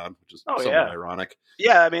values down, which is somewhat ironic.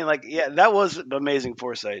 Yeah. I mean, that was amazing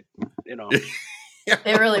foresight,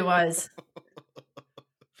 It really was.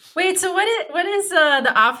 Wait, so what is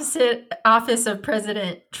the office of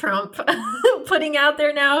President Trump putting out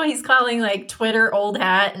there now? He's calling like Twitter old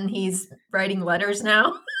hat, and he's writing letters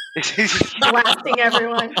now, blasting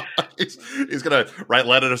everyone. He's gonna write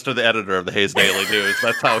letters to the editor of the Hayes Daily News.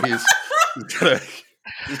 That's how he's gonna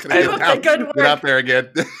get out there again.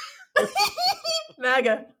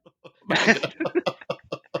 MAGA.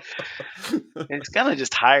 He's gonna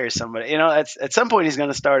just hire somebody. At some point he's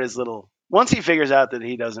gonna start his little. Once he figures out that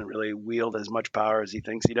he doesn't really wield as much power as he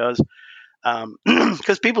thinks he does,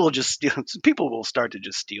 because people will start to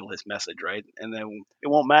just steal his message, right? And then it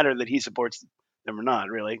won't matter that he supports them or not,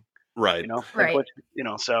 really, right? Right.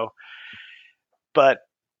 So, but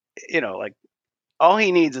like all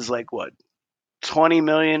he needs is like what, 20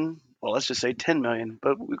 million? Well, let's just say 10 million,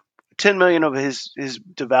 but 10 million of his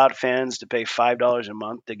devout fans to pay $5 a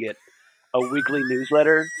month to get a weekly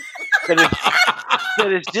newsletter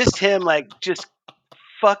that it's just him, like, just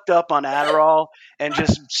fucked up on Adderall and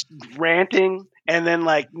just ranting, and then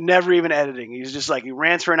like never even editing. He's just like, he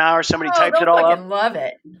rants for an hour, somebody types it they'll all up. fucking love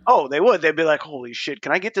it. Oh, they would. They'd be like, holy shit,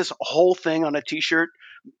 can I get this whole thing on a t-shirt?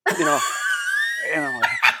 You know, and I'm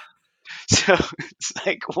like, so it's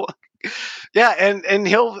like, what? Yeah, and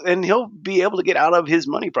he'll be able to get out of his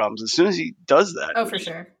money problems as soon as he does that. Oh, for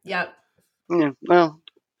sure. Yep. Yeah, well,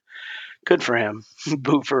 good for him.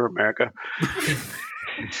 Boo for America.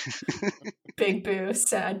 Big boo,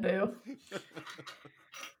 sad boo.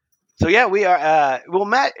 So yeah, we are. Well,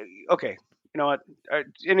 Matt. Okay, you know what?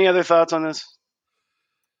 Any other thoughts on this?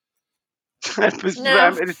 No.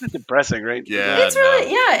 It's just depressing, right? Yeah. It's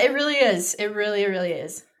really, yeah, it really is. It really, really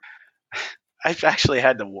is. I've actually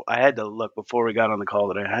had to look before we got on the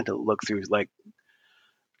call today. I had to look through like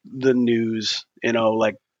the news, you know,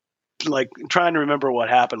 like trying to remember what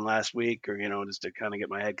happened last week, or, you know, just to kind of get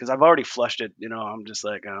my head, because I've already flushed it. You know, I'm just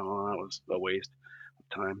like, oh, well, that was a waste of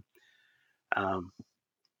time.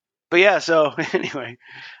 But yeah, so anyway,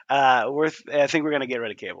 I think we're gonna get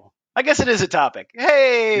rid of cable. I guess it is a topic.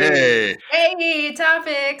 Hey,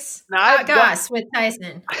 Topics. Now, Goss with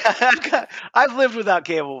Tyson. I've lived without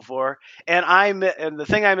cable before, and the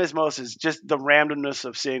thing I miss most is just the randomness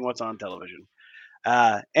of seeing what's on television.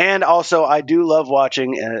 And also, I do love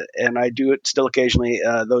watching, and I do it still occasionally,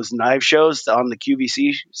 those knife shows on the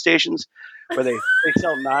QVC stations where they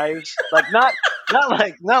sell knives, like not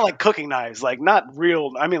like cooking knives, like not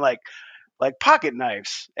real. I mean, like pocket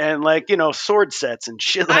knives and, like, you know, sword sets and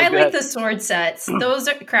shit like that. I like the sword sets. Those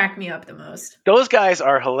crack me up the most. Those guys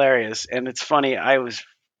are hilarious, and it's funny. I was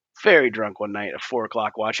very drunk one night at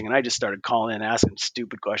 4:00 watching, and I just started calling in, asking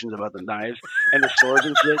stupid questions about the knives and the swords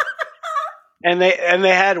and shit. And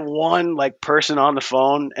they had one like person on the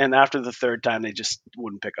phone, and after the third time, they just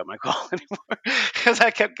wouldn't pick up my call anymore because I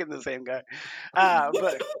kept getting the same guy.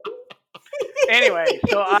 But anyway,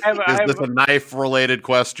 so Is this a knife-related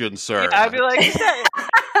question, sir? I'd be like,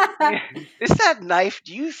 is that knife,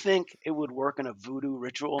 do you think it would work in a voodoo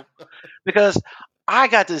ritual? Because I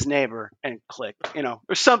got this neighbor, and click, you know,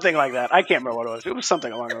 or something like that. I can't remember what it was. It was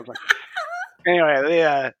something along those lines.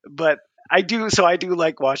 Anyway, but I do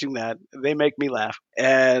like watching that. They make me laugh,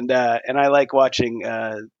 and I like watching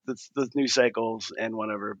the news cycles and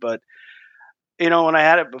whatever. But, you know, when I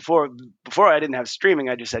had it before I didn't have streaming,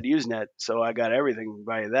 I just had Usenet, so I got everything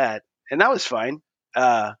via that, and that was fine.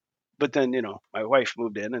 But then, you know, my wife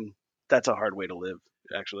moved in, and that's a hard way to live,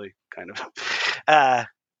 actually, kind of.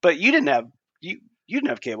 But you didn't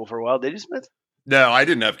have cable for a while, did you, Smith? No, I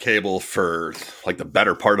didn't have cable for like the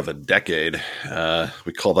better part of a decade.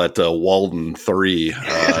 We call that Walden 3.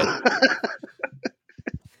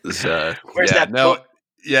 Where's that? No,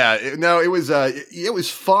 it was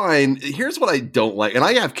fine. Here's what I don't like, and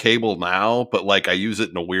I have cable now, but like I use it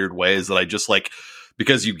in a weird ways that I just like,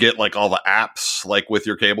 because you get like all the apps like with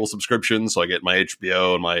your cable subscription. So I get my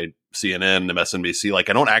HBO and my CNN and MSNBC. Like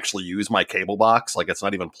I don't actually use my cable box. Like it's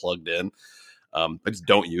not even plugged in. I just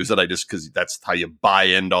don't use it. Because that's how you buy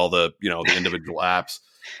into all the, you know, the individual apps.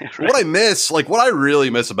 Right. What I really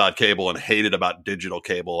miss about cable and hated about digital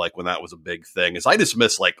cable, like when that was a big thing, is I just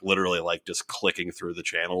miss like literally like just clicking through the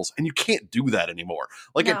channels, and you can't do that anymore.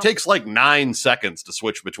 Like It takes like 9 seconds to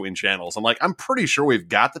switch between channels. I'm pretty sure we've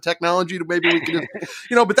got the technology to maybe we can,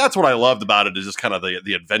 you know, but that's what I loved about it, is just kind of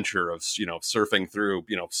the adventure of, you know, surfing through,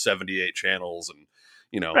 you know, 78 channels and,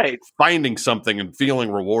 you know, right, finding something and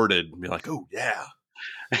feeling rewarded and be like, oh yeah.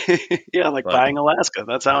 Yeah, like buying Alaska.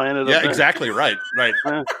 That's how I ended up. Yeah, there. Exactly. Right.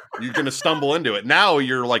 You're going to stumble into it. Now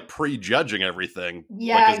you're like prejudging everything.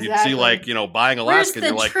 Yeah, like, exactly. You'd see like, you know, buying Alaska.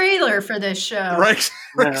 Where's the like, trailer for this show? Right.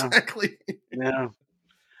 Yeah. Exactly. Yeah.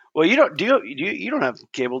 Well, you don't have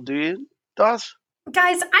cable, do you, Doss?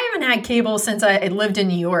 Guys, I haven't had cable since I lived in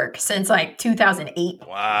New York, since like 2008.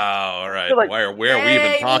 Wow. All right. Like, where are we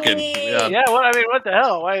even talking? Yeah. Well, I mean, what the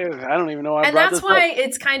hell? I don't even know why. And that's why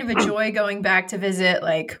it's kind of a joy going back to visit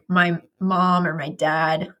like my mom or my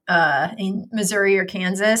dad in Missouri or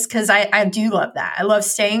Kansas, because I do love that. I love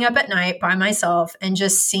staying up at night by myself and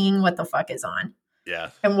just seeing what the fuck is on.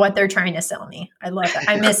 Yeah. And what they're trying to sell me. I love that.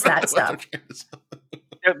 I miss that stuff.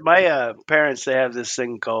 My parents, they have this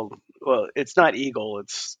thing called, well, it's not Eagle,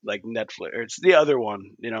 it's like Netflix, or it's the other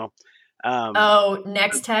one, you know.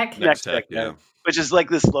 Next Tech? Next Tech, yeah. Which is like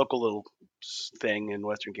this local little thing in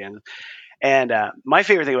Western Kansas. And my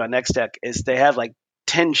favorite thing about Next Tech is they have like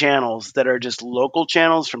 10 channels that are just local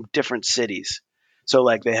channels from different cities. So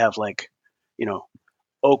like they have like, you know,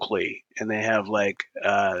 Oakley, and they have like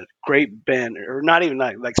Great Bend, or not even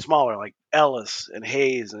like smaller, like Ellis and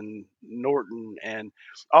Hayes and Norton, and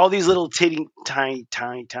all these little tiny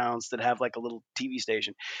towns that have like a little TV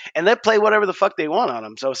station, and they play whatever the fuck they want on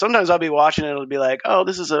them. So sometimes I'll be watching it, it'll be like, oh,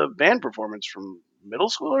 this is a band performance from middle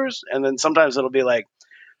schoolers, and then sometimes it'll be like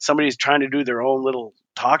somebody's trying to do their own little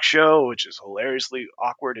talk show, which is hilariously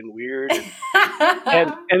awkward and weird.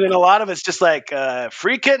 And then a lot of it's just like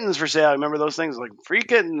free kittens for sale. I remember those things, like free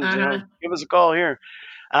kittens, give us a call here.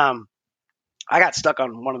 I got stuck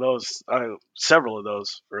on one of those, several of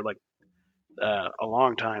those for like a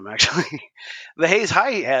long time, actually. The Hayes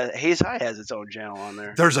High has its own channel on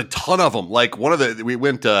there. There's a ton of them. Like we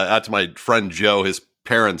went out to my friend Joe. His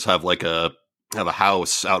parents have a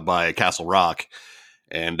house out by Castle Rock.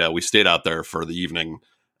 And we stayed out there for the evening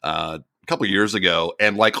a couple of years ago.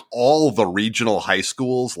 And like all the regional high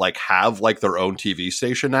schools like have like their own TV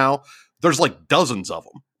station now. There's like dozens of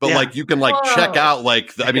them. But like you can like check out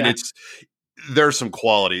like there's some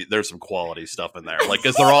quality stuff in there. Like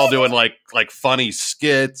cuz they're all doing like funny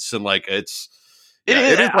skits and like it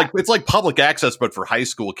is like public access, but for high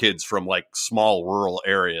school kids from like small rural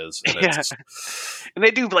areas. And and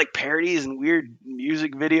they do like parodies and weird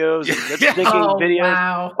music videos. And videos.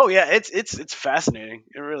 Wow. Oh yeah, it's fascinating.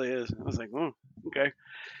 It really is. I was like, okay.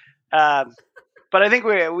 But I think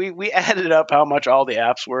we added up how much all the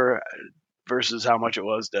apps were versus how much it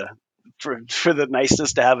was for the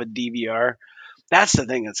niceness to have a DVR. That's the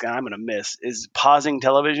thing I'm going to miss is pausing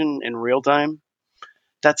television in real time.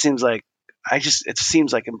 That seems like it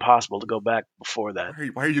seems like impossible to go back before that.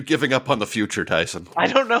 Why are you giving up on the future, Tyson? I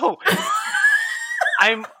don't know.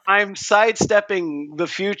 I'm sidestepping the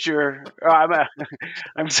future.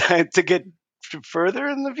 I'm trying to get further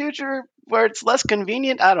in the future where it's less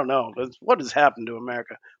convenient. I don't know. What has happened to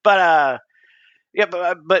America? But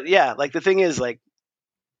yeah, like the thing is, like,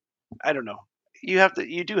 I don't know. You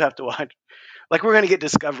do have to watch. Like, we're gonna get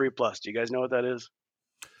Discovery Plus. Do you guys know what that is?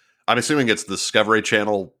 I'm assuming it's Discovery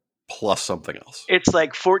Channel plus something else. It's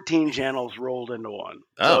like 14 channels rolled into one.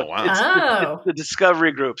 Oh, wow. It's the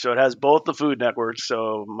Discovery Group, so it has both the Food Networks,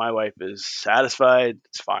 so my wife is satisfied.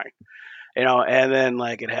 It's fine. And then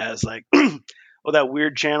like it has like that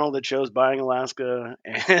weird channel that shows Buying Alaska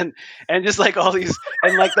and just like all these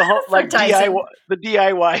and like the whole like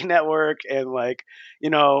DIY network and like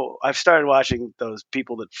I've started watching those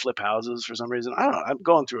people that flip houses for some reason. I don't know. I'm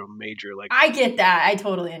going through a major like I get that. I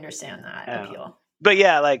totally understand that appeal. But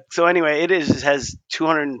yeah, like so anyway, it has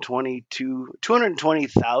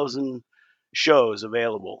 220,000 shows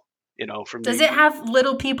available. Does it have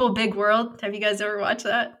Little People Big World? Have you guys ever watched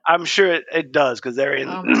that? I'm sure it does because they're in.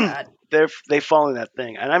 Oh my God. They fall in that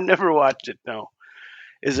thing, and I've never watched it. No,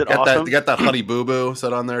 is it awesome? You got that Honey Boo Boo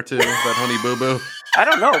set on there too. That Honey Boo Boo. I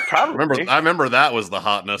don't know. Probably. I remember that was the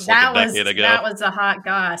hotness like a decade ago. That was the hot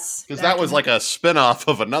goss. Because that was like a spinoff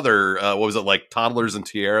of another. What was it like? Toddlers and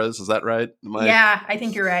Tiaras. Is that right? Yeah, I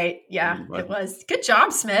think you're right. Yeah, it was. Good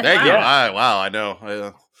job, Smith. Thank you. Wow, I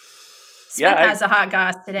know. Smith has a hot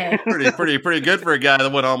goss today. Pretty good for a guy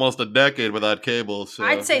that went almost a decade without cable. So,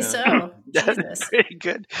 I'd say so. Jesus. Pretty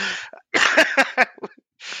good.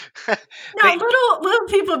 No, Little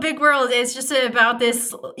People Big World is just about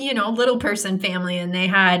this, little person family, and they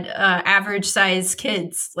had average size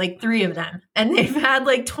kids, like 3 of them, and they've had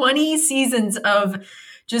like 20 seasons of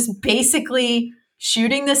just basically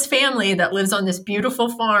shooting this family that lives on this beautiful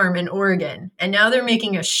farm in Oregon, and now they're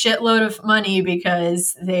making a shitload of money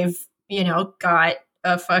because they've got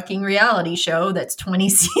a fucking reality show that's 20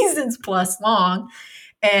 seasons plus long,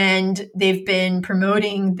 and they've been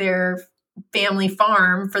promoting their family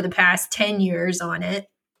farm for the past 10 years on it.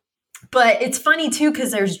 But it's funny too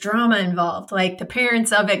because there's drama involved. Like the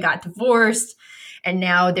parents of it got divorced and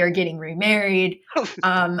now they're getting remarried.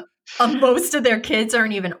 Most of their kids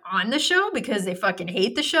aren't even on the show because they fucking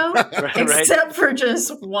hate the show, except for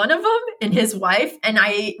just one of them and his wife. And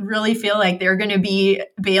I really feel like they're going to be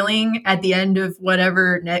bailing at the end of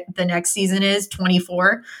whatever the next season is,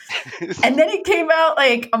 24. And then it came out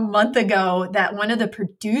like a month ago that one of the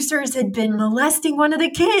producers had been molesting one of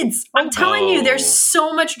the kids. I'm telling you, there's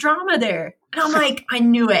so much drama there. And I'm like, I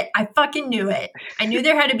knew it. I fucking knew it. I knew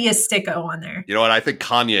there had to be a sicko on there. You know what? I think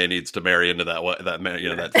Kanye needs to marry into that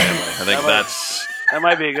family. I think that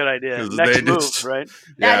might be a good idea. Next move, right?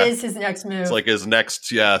 Yeah. That is his next move. It's like his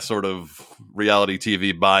next, sort of reality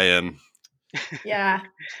TV buy-in. Yeah.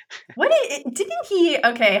 Didn't he?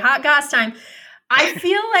 Okay, hot goss time. I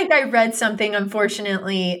feel like I read something,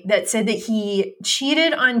 unfortunately, that said that he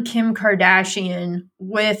cheated on Kim Kardashian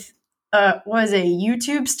with was a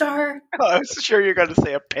YouTube star. Oh, I was sure you're going to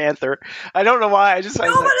say a panther. I don't know why. I was No,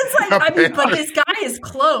 but it's like, I mean, but this guy is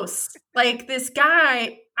close. Like this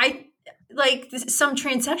guy, some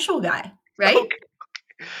transsexual guy, right? Okay.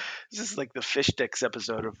 This is like the fish sticks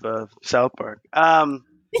episode of South Park.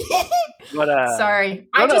 But sorry,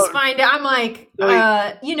 I just find it. I'm like,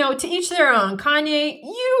 to each their own. Kanye,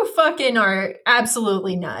 you fucking are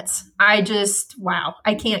absolutely nuts. Wow,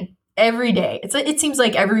 I can't. Every day, it seems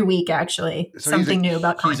like every week actually something new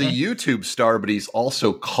about Kanye. He's a YouTube star, but he's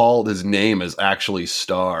also called. His name is actually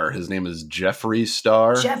Star. His name is Jeffree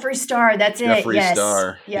Star. Jeffree Star. That's it. Jeffree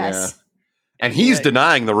Star. Yes. Yeah. And he's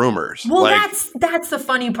denying the rumors. Well, that's the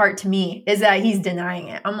funny part to me is that he's denying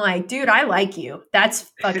it. I'm like, dude, I like you.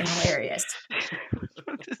 That's fucking hilarious.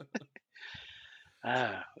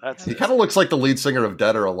 He kind of looks like the lead singer of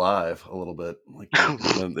Dead or Alive a little bit. Like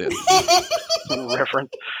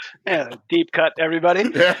reference. Yeah, deep cut,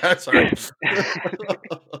 everybody. Yeah, sorry.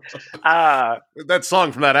 That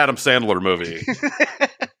song from that Adam Sandler movie.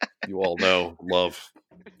 You all know, love.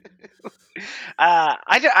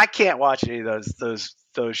 I can't watch any of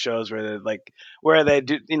those shows where they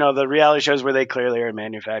do, the reality shows where they clearly are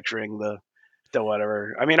manufacturing the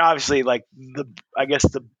whatever. I mean, obviously, like I guess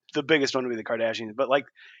the biggest one would be the Kardashians, but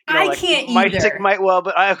I can't either.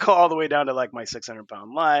 But I go all the way down to like My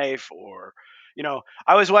 600-Pound Life, or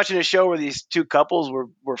I was watching a show where these two couples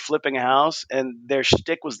were flipping a house, and their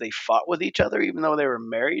shtick was they fought with each other even though they were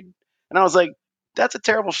married, and I was like, that's a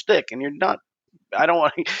terrible shtick, and you're not. I don't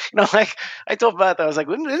want to, I told Beth, I was like,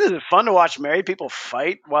 isn't it fun to watch married people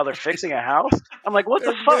fight while they're fixing a house? I'm like, what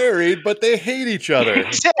the fuck? They're married, but they hate each other.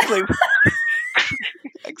 Exactly.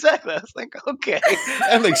 Exactly. I was like, okay.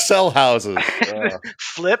 And they sell houses.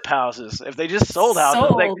 Flip houses. If they just sold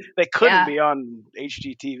houses, they couldn't be on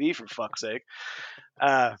HGTV, for fuck's sake.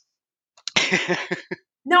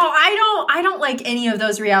 No, I don't like any of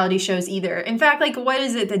those reality shows either. In fact, what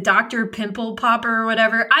is it? The Dr. Pimple Popper or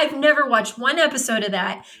whatever. I've never watched one episode of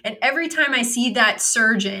that. And every time I see that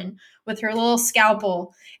surgeon with her little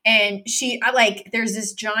scalpel and there's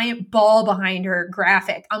this giant ball behind her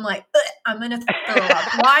graphic, I'm like, I'm going to throw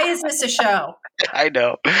up. Why is this a show? I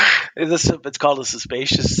know. It's called a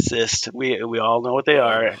sebaceous cyst. We all know what they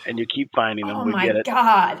are, and you keep finding them. Oh my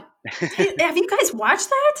God. Have you guys watched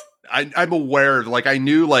that? I'm aware. I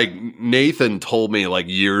knew. Nathan told me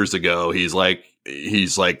years ago. He's like,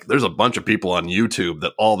 there's a bunch of people on YouTube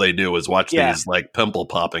that all they do is watch these pimple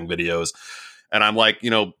popping videos, and I'm like,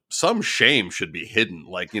 some shame should be hidden.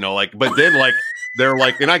 But then they're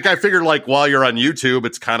and I figured while you're on YouTube,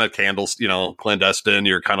 it's kind of clandestine.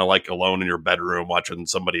 You're kind of alone in your bedroom watching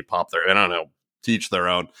somebody pop their, I don't know, teach their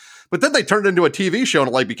own. But then they turned it into a TV show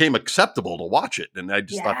and it became acceptable to watch it. And I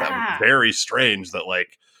just thought that was very strange that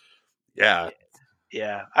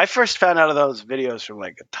Yeah. I first found out of those videos from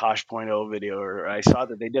a Tosh.0 video, or I saw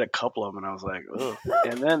that they did a couple of them and I was like, oh,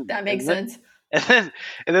 and then that makes sense. And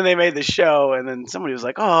then they made the show, and then somebody was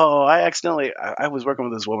like, oh, I was working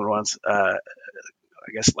with this woman once, I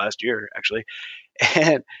guess last year actually.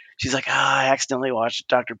 And she's like, I accidentally watched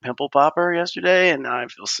Dr. Pimple Popper yesterday, and now I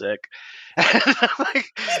feel sick. I'm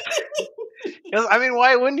like, I mean,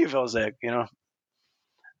 why wouldn't you feel sick?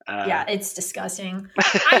 Yeah, it's disgusting.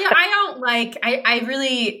 I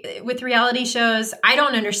really, with reality shows, I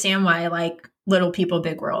don't understand why I like Little People,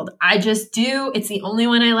 Big World. I just do. It's the only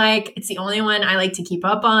one I like. It's the only one I like to keep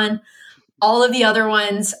up on. All of the other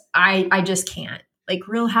ones, I just can't.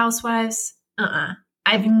 Real Housewives, I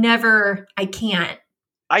can't.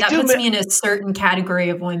 That puts me in a certain category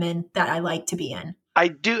of women that I like to be in. I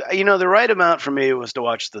do. The right amount for me was to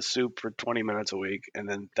watch The Soup for 20 minutes a week, and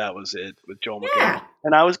then that was it with Joel McHale.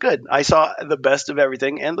 And I was good. I saw the best of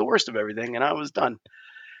everything and the worst of everything, and I was done.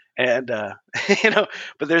 And,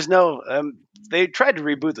 but there's no, they tried to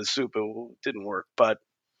reboot The Soup. It didn't work, but.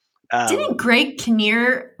 Didn't Greg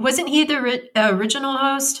Kinnear, wasn't he the original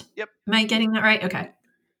host? Yep. Am I getting that right? Okay.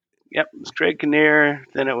 Yep. It was Greg Kinnear.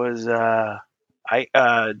 Then it was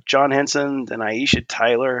John Henson, then Aisha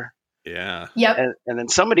Tyler. Yeah. Yep. And then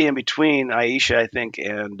somebody in between Aisha, I think,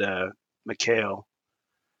 and McHale.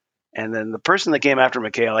 And then the person that came after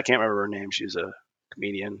McHale, I can't remember her name. She's a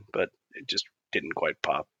comedian, but it just didn't quite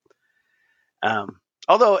pop.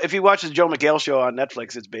 Although, if you watch the Joe McHale show on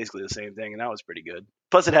Netflix, it's basically the same thing, and that was pretty good.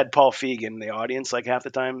 Plus, it had Paul Feig in the audience half the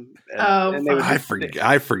time.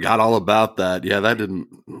 I forgot all about that. Yeah, that didn't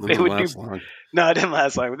last long. No, it didn't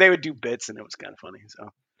last long. They would do bits, and it was kind of funny. So,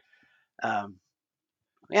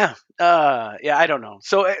 I don't know.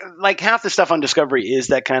 So, half the stuff on Discovery is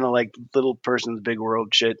that kind of little person's big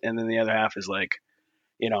world shit, and then the other half is the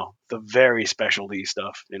very specialty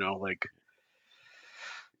stuff.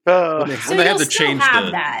 Uh, So they had you'll to still change have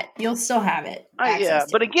the- that. You'll still have it. yeah, access to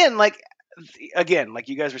but it. again, like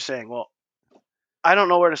you guys were saying, well, I don't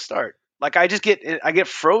know where to start. Like I get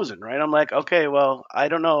frozen, right? I'm like, okay, well, I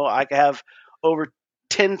don't know. I have over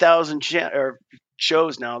 10,000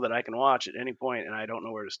 shows now that I can watch at any point, and I don't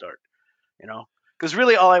know where to start. You know, because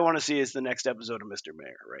really all I want to see is the next episode of Mr.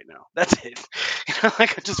 Mayor right now. That's it. You know,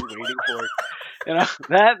 like I'm just waiting for it. You know,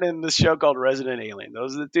 that and the show called Resident Alien.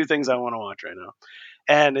 Those are the two things I want to watch right now.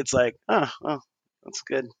 And it's like, oh, well, that's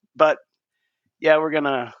good. But yeah,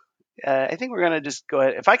 I think we're gonna just go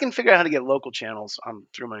ahead. If I can figure out how to get local channels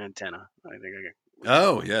through my antenna, I think I can.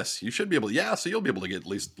 Oh yes, you should be able to. Yeah, so you'll be able to get at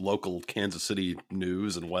least local Kansas City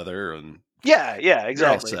news and weather, and Yeah, you're all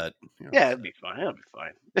exactly. set. Yeah, it'll be fine. It'll be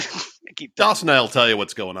fine. I keep Dawson and I will tell you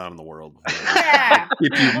what's going on in the world. Yeah.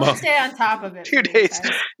 Keep you We'll stay on top of it. 2 for you days.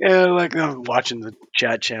 guys. Yeah, like I'm watching the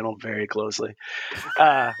chat channel very closely.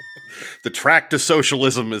 The track to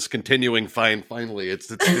socialism is continuing. Finally, it's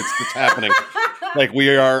happening. Like we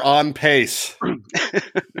are on pace. God.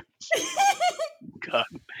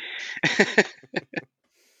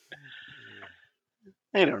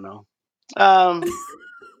 I don't know.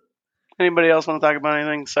 Anybody else want to talk about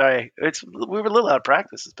anything? Sorry, we were a little out of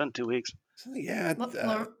practice. It's been 2 weeks. Yeah,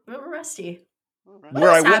 We're rusty.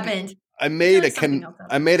 where What's I happened? I made There's something else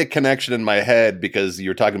I made a connection in my head because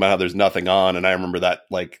you were talking about how there's nothing on, and I remember that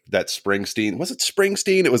Springsteen. Was it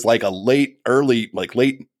Springsteen? It was like a late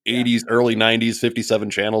 80s, early 90s,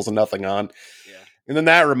 57 channels and nothing on. Yeah. And then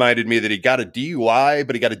that reminded me that he got a DUI,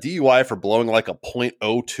 but he got a DUI for blowing like a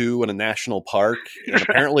 .02 in a national park. And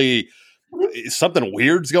apparently something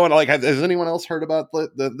weird's going on. Like, has anyone else heard about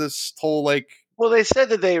this whole like? Well, they said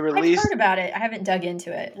that they I've released. heard about it. I haven't dug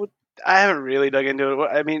into it. I haven't really dug into it.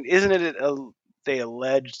 I mean, isn't it? They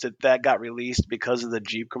alleged that got released because of the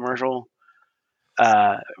Jeep commercial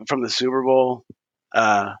from the Super Bowl,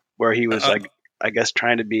 where he was like, I guess,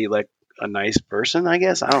 trying to be like a nice person. I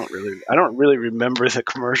guess I don't really remember the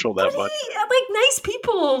commercial that much. Like nice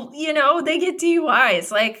people, they get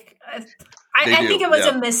DUIs. Like, I think it was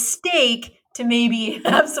a mistake to maybe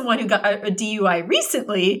have someone who got a DUI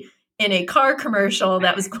recently in a car commercial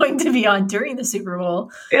that was going to be on during the Super Bowl.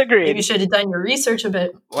 Agreed. Maybe you should have done your research a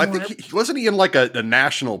bit Well, more. I think wasn't he in like a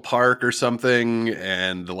national park or something?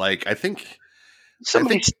 And like, I think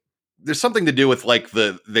there's something to do with like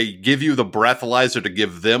they give you the breathalyzer to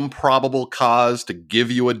give them probable cause to give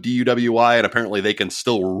you a DUI, and apparently they can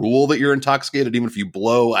still rule that you're intoxicated even if you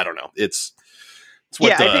blow. I don't know. It's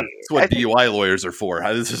what DUI lawyers are for.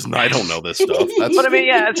 I don't know this stuff. But I mean,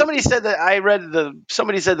 yeah, somebody said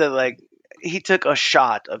that like he took a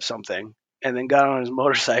shot of something and then got on his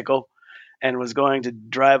motorcycle and was going to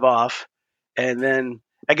drive off, and then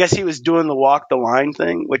I guess he was doing the walk the line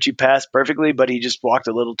thing, which he passed perfectly, but he just walked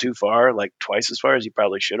a little too far, like twice as far as he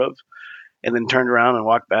probably should have, and then turned around and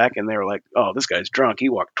walked back, and they were like, "Oh, this guy's drunk. He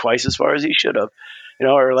walked twice as far as he should have."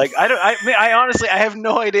 Or like, I honestly, I have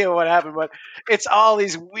no idea what happened, but it's all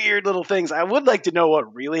these weird little things. I would like to know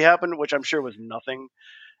what really happened, which I'm sure was nothing,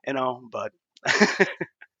 but I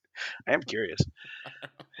am curious.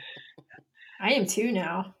 I am too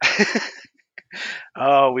now.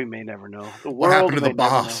 Oh, we may never know. What happened to the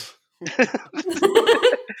boss? We're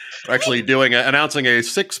actually announcing a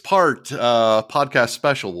 6-part podcast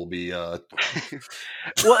special. Will be well,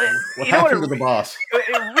 what happened to the boss?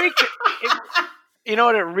 You know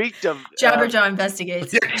what it reeked of? Jabberjaw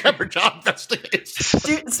investigates. Yeah, Jabberjaw investigates.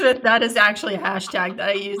 Student Smith, that is actually a hashtag that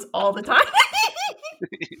I use all the time.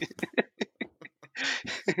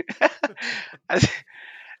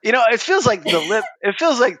 It feels like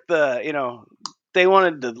they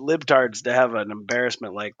wanted the libtards to have an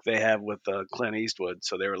embarrassment like they have with Clint Eastwood,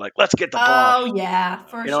 so they were like, "Let's get the boss." Oh yeah,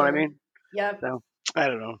 for sure. You know what I mean? Yep. So, I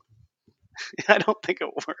don't know. I don't think it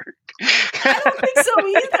worked. I don't think so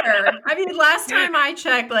either. I mean, last time I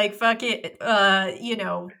checked, like, fuck it,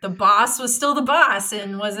 the boss was still the boss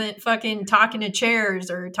and wasn't fucking talking to chairs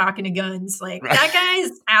or talking to guns. Like, that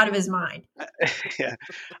guy's out of his mind. Yeah.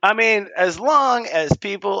 I mean, as long as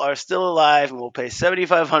people are still alive and will pay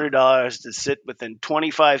 $7,500 to sit within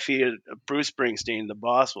 25 feet of Bruce Springsteen, the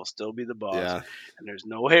boss will still be the boss. Yeah. And there's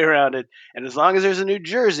no way around it. And as long as there's a New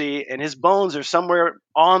Jersey and his bones are somewhere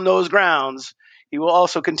on those grounds, he will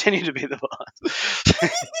also continue to be the boss.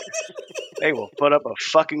 They will put up a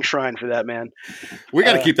fucking shrine for that man. We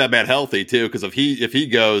got to keep that man healthy too, because if he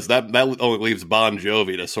goes, that only leaves Bon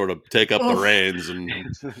Jovi to sort of take up the reins, and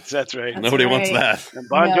that's right. Nobody wants that. And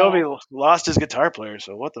Bon Jovi lost his guitar player,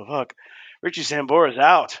 so what the fuck? Richie Sambora's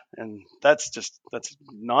out, and that's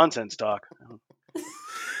nonsense talk.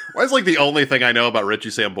 Why is like the only thing I know about Richie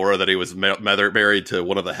Sambora that he was married to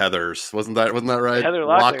one of the Heathers? Wasn't that right? Heather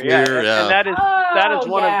Locklear, yeah. And Oh,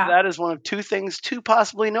 that is one of two things to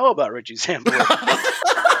possibly know about Richie Sambora.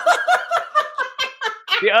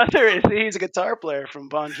 The other is he's a guitar player from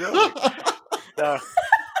Bon Jovi. So.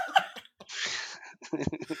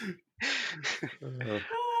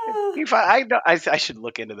 I should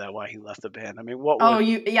look into that, why he left the band. I mean,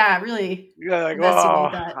 really? You're like, oh,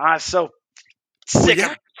 I'm so sick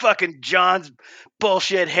of fucking John's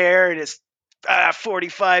bullshit hair and his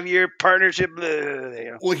 45-year partnership.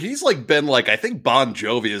 Well, he's like been like, I think Bon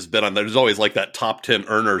Jovi has been on. There's always like that top 10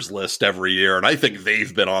 earners list every year, and I think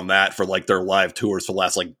they've been on that for like their live tours for the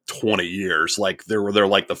last like 20 years. Like they're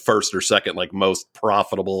like the first or second like most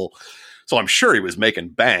profitable. So I'm sure he was making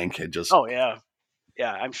bank. It just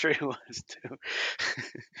Yeah, I'm sure he was too.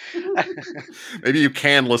 Maybe you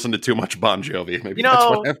can listen to too much Bon Jovi.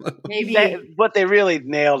 Maybe what they really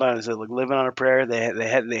nailed on is like Living on a Prayer. They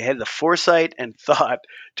had the foresight and thought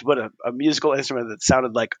to put a musical instrument that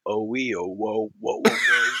sounded like oh wee oh whoa whoa whoa.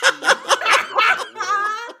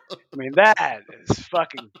 I mean, that is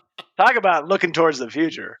fucking talk about looking towards the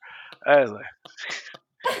future. I was like,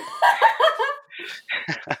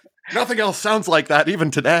 nothing else sounds like that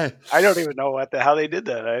even today. I don't even know how they did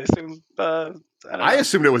that. I assume. I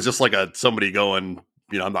assumed it was just like somebody going,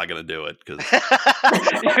 I'm not going to do it because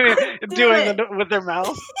doing it with their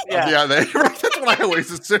mouth. Yeah, that's what I always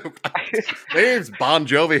assumed. Maybe Bon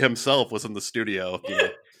Jovi himself was in the studio.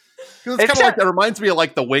 It's kind of like that. Reminds me of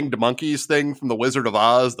like the winged monkeys thing from the Wizard of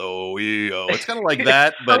Oz. It's kind of like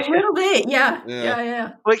that, but a little bit, yeah.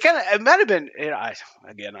 Well, it might have been.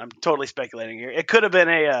 Again, I'm totally speculating here. It could have been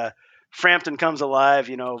a Frampton Comes Alive,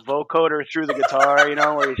 vocoder through the guitar,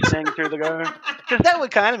 where you sing through the guitar. Because that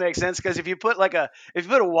would kind of make sense. Because if you put a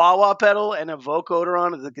wah-wah pedal and a vocoder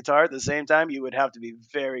on the guitar at the same time, you would have to be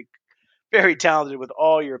very, very talented with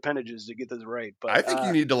all your appendages to get this right. But I think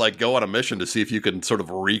you need to like go on a mission to see if you can sort of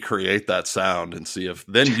recreate that sound and see if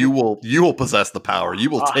then you will possess the power. You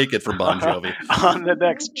will take it from Bon Jovi on the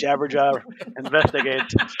next Jabberjaw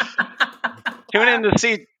Investigates. Tune in to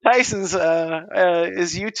see Tyson's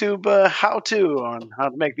his YouTube how-to on how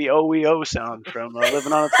to make the OEO sound from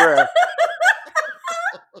Living on a Prayer.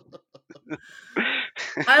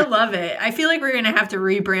 I love it. I feel like we're going to have to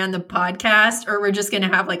rebrand the podcast, or we're just going to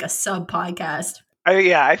have like a sub podcast.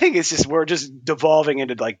 I think it's just we're just devolving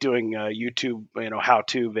into like doing YouTube,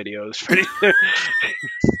 how-to videos.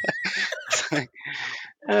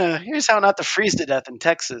 Here's how not to freeze to death in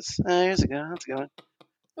Texas. Here's a go. That's good.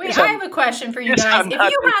 Wait, I have a question for you guys.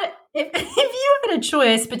 If you had a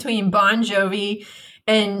choice between Bon Jovi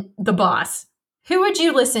and The Boss, who would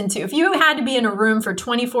you listen to? If you had to be in a room for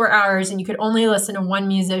 24 hours and you could only listen to one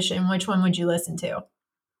musician, which one would you listen to?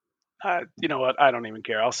 You know what? I don't even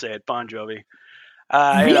care. I'll say it. Bon Jovi.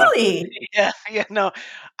 Really? No.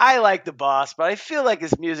 I like The Boss, but I feel like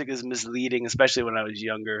his music is misleading, especially when I was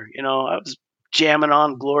younger. I was jamming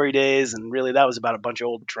on Glory Days, and really that was about a bunch of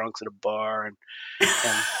old drunks at a bar, and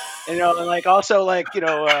like also like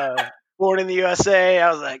Born in the USA.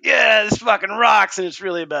 I was like, yeah, this fucking rocks, and it's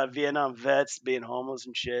really about Vietnam vets being homeless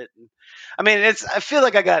and shit. And, I mean, I feel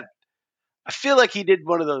like he did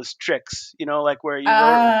one of those tricks, like where you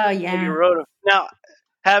wrote. Now,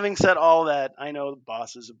 having said all that, I know The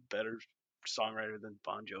Boss is a better songwriter than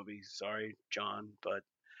Bon Jovi. Sorry, John, but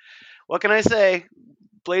what can I say?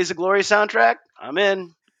 Blaze of Glory soundtrack, I'm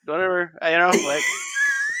in. Whatever, like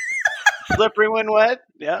Slippery When Wet.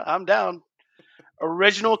 Yeah, I'm down.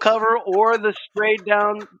 Original cover or the sprayed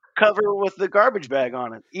down cover with the garbage bag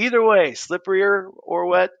on it. Either way, slipperier or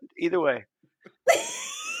wet, either way.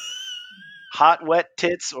 Hot wet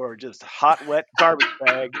tits or just hot wet garbage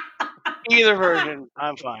bag. Either version,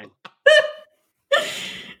 I'm fine.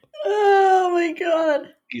 Oh my god. I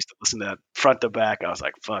used to listen to that front to back. I was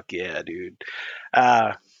like, fuck yeah, dude.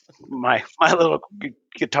 My little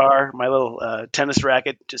guitar, my little tennis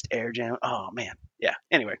racket, just air jam. Oh man. Yeah.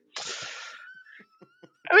 Anyway.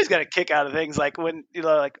 I always got a kick out of things like when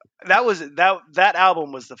like that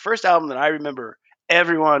album was the first album that I remember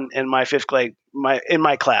everyone in my fifth grade in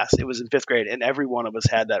my class. It was in fifth grade, and every one of us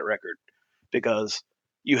had that record because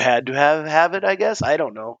you had to have it. I guess I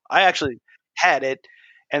don't know. I actually had it,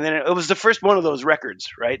 and then it was the first one of those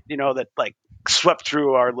records, right? That like swept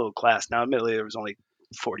through our little class. Now, admittedly, there was only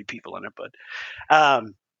 40 people in it, but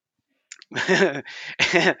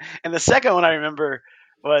and the second one I remember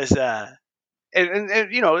was. And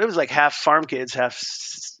it was like half farm kids, half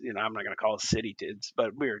I'm not gonna call it city kids,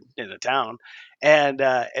 but we were in a town, and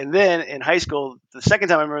then in high school, the second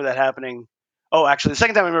time I remember that happening. Oh, actually, the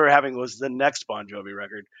second time I remember having was the next Bon Jovi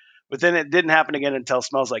record, But then it didn't happen again until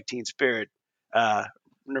Smells Like Teen Spirit,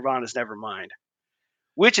 Nirvana's Nevermind,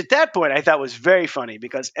 which at that point I thought was very funny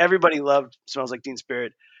because everybody loved Smells Like Teen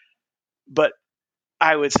Spirit, but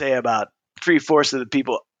I would say about 3/4 of the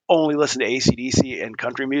people only listen to AC/DC and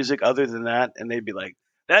country music other than that, and they'd be like,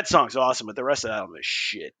 that song's awesome, but the rest of the album is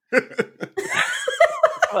shit.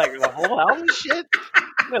 Like, the whole album is shit?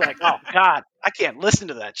 They're like, oh, God, I can't listen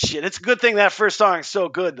to that shit. It's a good thing that first song is so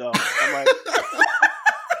good, though. I'm like,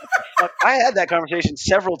 fuck? I had that conversation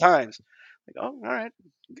several times. Like, oh, all right.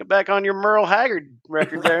 Get back on your Merle Haggard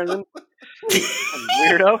record there, then.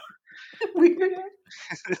 Weirdo.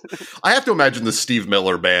 I have to imagine the Steve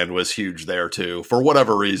Miller Band was huge there too. For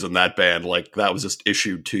whatever reason, that band, like, that was just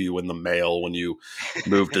issued to you in the mail when you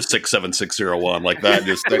moved to 67601. Like, that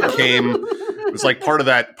came. It was like part of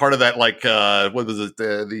that. Like, what was it?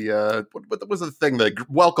 What was the thing? The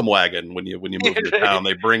welcome wagon when you move to town,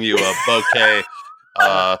 they bring you a bouquet.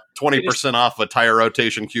 20% off a tire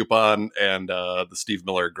rotation coupon and the Steve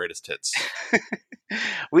Miller Greatest Hits.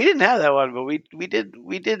 We didn't have that one, but we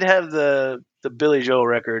did have the Billy Joel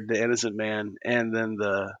record, The Innocent Man, and then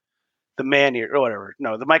the Man Eater or whatever.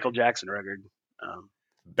 No, the Michael Jackson record.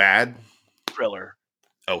 Bad? Thriller.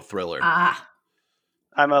 Oh, Thriller.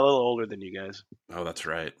 I'm a little older than you guys. Oh, that's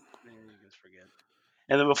right. You guys forget.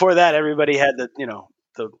 And then before that, everybody had the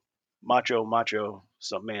Macho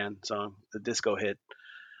some man song, the disco hit.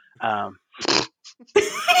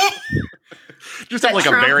 Just have like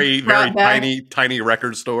a very, very tiny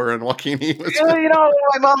record store in Waukene.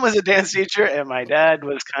 My mom was a dance teacher and my dad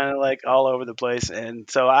was kind of like all over the place. And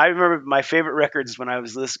so I remember my favorite records when I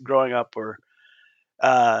was growing up were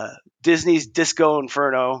Disney's Disco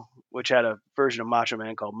Inferno, which had a version of Macho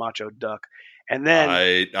Man called Macho Duck. And then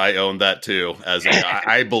I owned that too.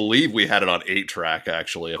 I believe we had it on 8-track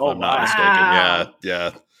actually, if I'm not mistaken.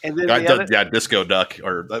 Yeah. And then Disco Duck,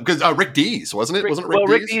 or because Rick Dees, wasn't it? Wasn't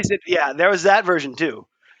Rick Dees? Rick Dees, there was that version too.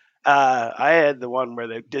 I had the one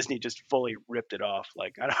where Disney just fully ripped it off.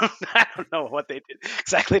 Like I don't know what they did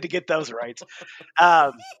exactly to get those rights.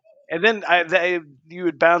 And then you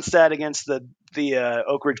would bounce that against the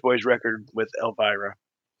Oak Ridge Boys record with Elvira.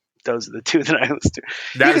 Those are the two that I listened to.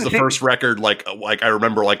 That is the first record, like I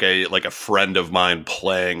remember, like a friend of mine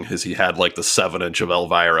playing, as he had like the 7-inch of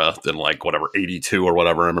Elvira in like whatever 82 or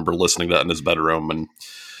whatever. I remember listening to that in his bedroom, and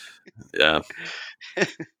yeah,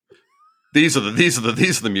 these are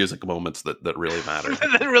the music moments that really matter.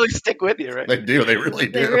 That really stick with you, right? They do. They really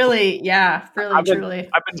do. They really, yeah, really, truly.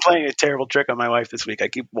 I've been playing a terrible trick on my wife this week. I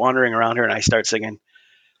keep wandering around her, and I start singing,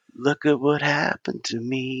 "Look at what happened to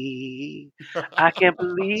me. I can't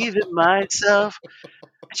believe it myself."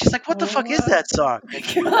 And she's like, "What the fuck is that song?"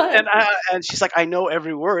 And she's like, "I know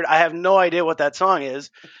every word. I have no idea what that song is."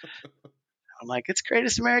 I'm like, "It's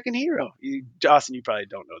Greatest American Hero." Austin, you probably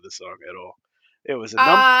don't know this song at all. It was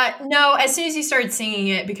no. As soon as you started singing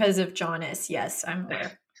it because of Jonas, yes, I'm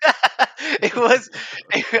aware. It was.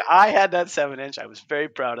 I had that 7-inch. I was very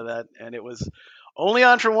proud of that, and it was only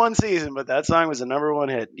on for one season, but that song was the #1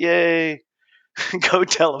 hit. Yay. Go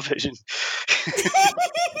Television.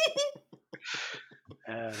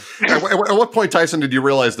 At what point, Tyson, did you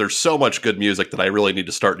realize there's so much good music that I really need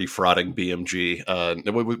to start defrauding BMG?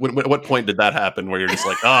 At what point did that happen where you're just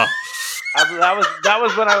like, That's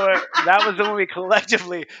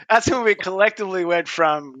when we collectively went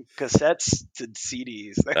from cassettes to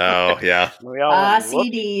CDs. Oh, yeah.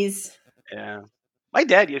 CDs. Yeah. My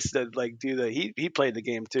dad used to do he played the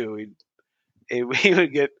game too. He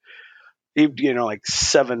would get like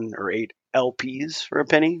 7 or 8 LPs for a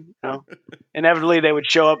penny. Inevitably they would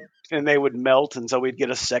show up and they would melt, and so we'd get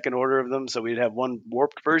a second order of them. So we'd have one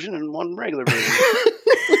warped version and one regular version.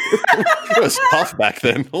 It was tough back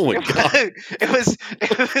then. Oh my god! It was,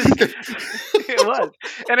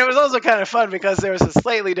 and it was also kind of fun because there was a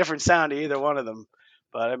slightly different sound to either one of them.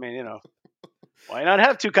 But I mean, why not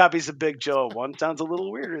have 2 copies of Big Joe? One sounds a little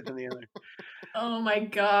weirder than the other. Oh my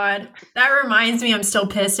god, that reminds me. I'm still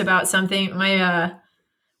pissed about something.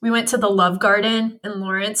 We went to the Love Garden in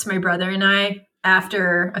Lawrence, my brother and I,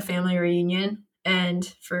 after a family reunion. And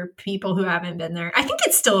for people who haven't been there, I think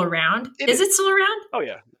it's still around. Is it still around? Oh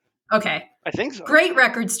yeah. Okay. I think so. Great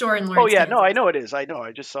record store in Lawrence. Oh yeah, no, I know it is. I know.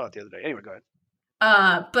 I just saw it the other day. Anyway, go ahead.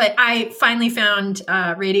 But I finally found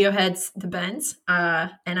Radiohead's The Bends,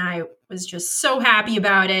 and I was just so happy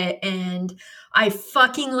about it. And I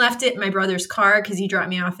fucking left it in my brother's car because he dropped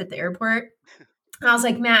me off at the airport. And I was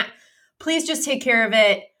like, Matt, please just take care of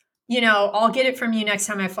it. I'll get it from you next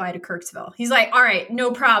time I fly to Kirksville. He's like, all right,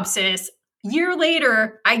 no prob, sis. Year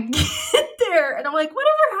later, I get there, and I'm like,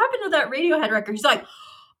 whatever happened to that Radiohead record? He's like,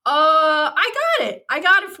 I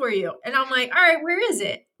got it for you. And I'm like, all right, where is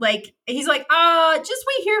it? Like, he's like, just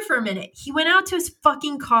wait here for a minute. He went out to his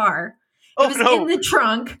fucking car. It was in the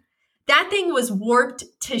trunk. That thing was warped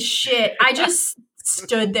to shit. I just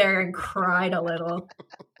stood there and cried a little.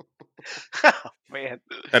 Oh, man.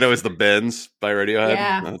 And it was the Bends by Radiohead.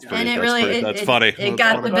 Yeah. That's And it really, that's funny. It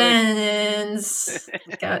got the bends.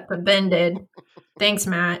 It got the bended. Thanks,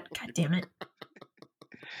 Matt. God damn it.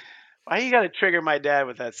 Why you got to trigger my dad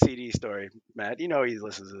with that CD story, Matt? You know he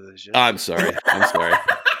listens to this shit. I'm sorry.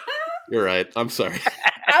 You're right. I'm sorry.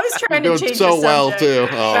 I was trying to You're change doing so the well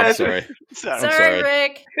subject. too. Oh, I'm sorry. Sorry,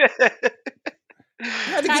 Rick.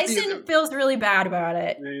 Had to get Tyson feels really bad about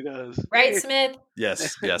it. He does. Right, Smith?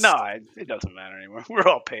 Yes. No, it doesn't matter anymore. We're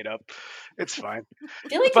all paid up. It's fine. I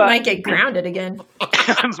feel like you might get grounded again.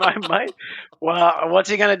 I might. Well, what's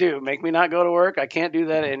he going to do? Make me not go to work? I can't do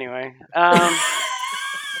that anyway.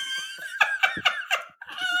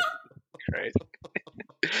 Great.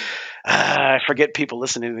 I forget people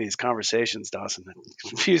listening to these conversations, Dawson. That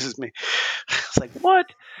confuses me. It's like, what?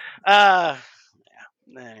 Yeah.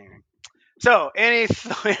 Anyway. So,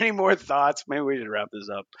 any more thoughts? Maybe we should wrap this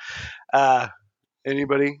up.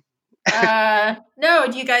 Anybody? No.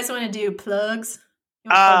 Do you guys want to do plugs?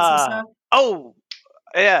 You want to plug some stuff? Oh,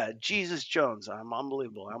 yeah. Jesus Jones. I'm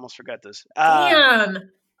unbelievable. I almost forgot this. Damn.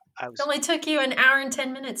 It only took you an hour and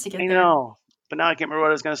 10 minutes to get there. I know. But now I can't remember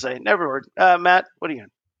what I was going to say. Never heard. Matt, what are you doing?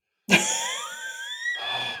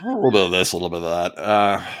 A little bit of this, a little bit of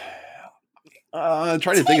that. I'm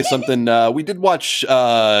trying to think of something. We did watch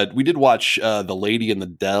The Lady in the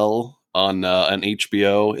Dell on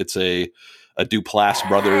HBO. It's a Duplass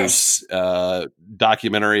brothers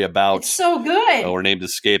documentary about. It's so good. Her name's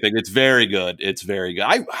escaping. It's very good. It's very good.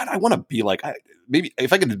 I want to be like maybe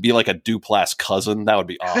if I could be like a Duplass cousin, that would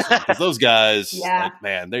be awesome. Because those guys, like,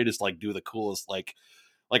 man, they just like do the coolest like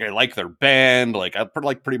I like their band. Like I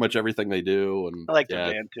like pretty much everything they do. And I like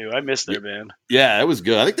their band too. I miss their band. Yeah, it was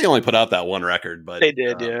good. I think they only put out that one record, but they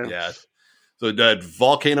did. Yeah. So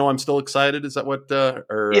Volcano, I'm still excited. Is that what? Volcano.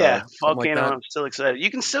 Like I'm still excited.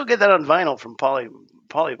 You can still get that on vinyl from Poly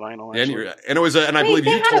Vinyl. And it was, and I believe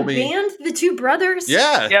you told me they had a band, the two brothers.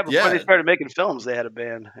 Yeah. Before they started making films, they had a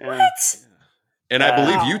band. Yeah. What? And I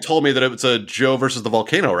believe you told me that it was a Joe versus the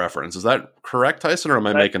Volcano reference. Is that correct, Tyson, or am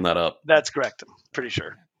I making that up? That's correct. I'm pretty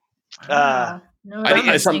sure. No, I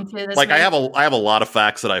have a lot of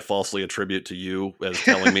facts that I falsely attribute to you as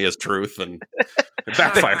telling me as truth, and it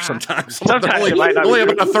backfires sometimes. Sometimes only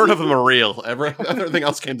about a third of them are real. Everything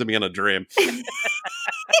else came to me in a dream.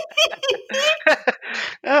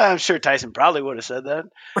 I'm sure Tyson probably would have said that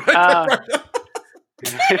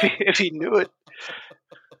if he knew it.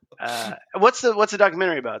 What's the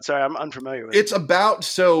documentary about? Sorry, I'm unfamiliar with it. It's about,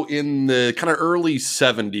 so in the kind of early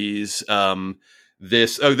 70s,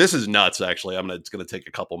 this is nuts. Actually, it's going to take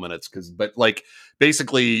a couple minutes but like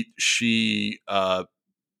basically she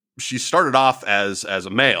started off as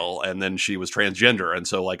a male, and then she was transgender, and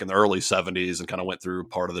so like in the early 70s, and kind of went through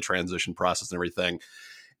part of the transition process and everything.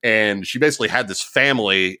 And she basically had this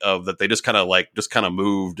family that they just kind of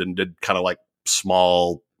moved and did kind of like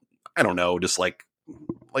small, I don't know, just like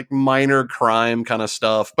minor crime kind of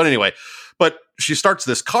stuff. But anyway, she starts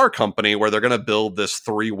this car company where they're going to build this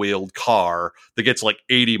 3-wheeled car that gets like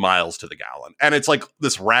 80 miles to the gallon. And it's like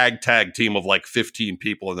this ragtag team of like 15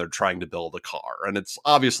 people, and they're trying to build a car. And it's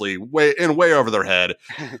obviously way over their head.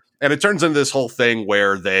 And it turns into this whole thing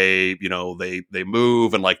where they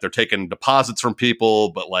move, and like they're taking deposits from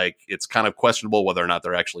people, but like it's kind of questionable whether or not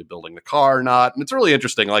they're actually building the car or not. And it's really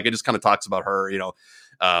interesting. Like it just kind of talks about her,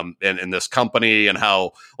 in this company, and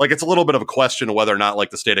how like it's a little bit of a question of whether or not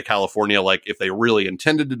like the state of California, like if they really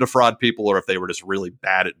intended to defraud people or if they were just really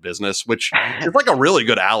bad at business, which is like a really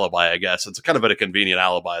good alibi, I guess. It's kind of a convenient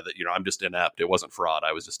alibi that, I'm just inept. It wasn't fraud.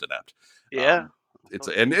 I was just inept. Yeah. It's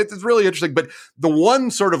really interesting. But the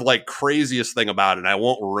one sort of like craziest thing about it, and I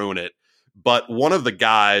won't ruin it, but one of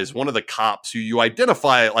the cops who you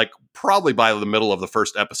identify like probably by the middle of the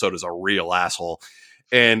first episode as a real asshole.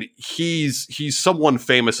 And he's someone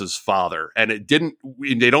famous's father, and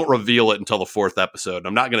they don't reveal it until the 4th episode.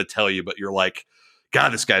 I'm not going to tell you, but you're like,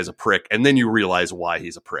 God, this guy's a prick. And then you realize why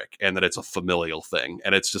he's a prick, and that it's a familial thing.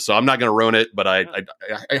 And it's just, so I'm not going to ruin it, but I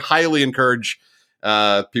highly encourage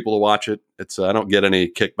people to watch it. It's, I don't get any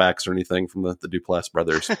kickbacks or anything from the Duplass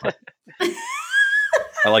brothers. But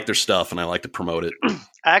I like their stuff, and I like to promote it.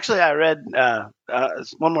 Actually, I read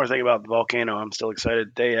one more thing about Volcano. I'm still excited.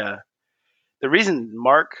 The reason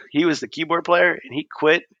Mark, he was the keyboard player, and he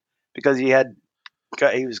quit because he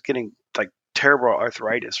was getting like terrible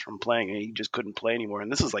arthritis from playing, and he just couldn't play anymore.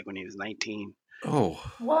 And this was like when he was 19. Oh,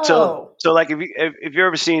 Whoa. So like if you've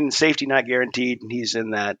ever seen Safety Not Guaranteed, he's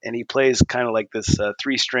in that, and he plays kind of like this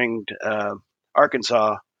 3-stringed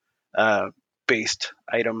Arkansas based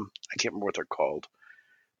item. I can't remember what they're called,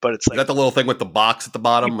 but it's is like that the little thing with the box at the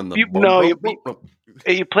bottom and the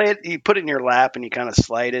you play it, you put it in your lap and you kind of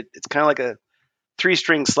slide it. It's kind of like a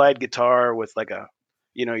 3-string slide guitar with like a,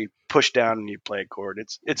 you push down and you play a chord.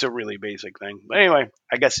 It's a really basic thing. But anyway,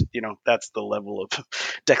 I guess, that's the level of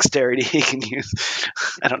dexterity he can use.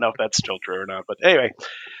 I don't know if that's still true or not, but anyway.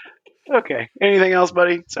 Okay. Anything else,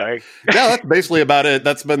 buddy? Sorry. No, that's basically about it.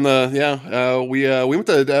 That's been we went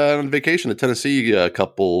on vacation to Tennessee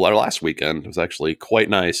last weekend. It was actually quite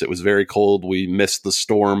nice. It was very cold. We missed the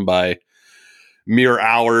storm by mere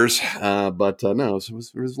hours, but no, it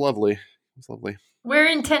was lovely. It was lovely. Where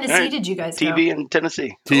in Tennessee Right. did you guys go? TV in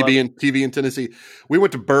Tennessee. TV in Tennessee. We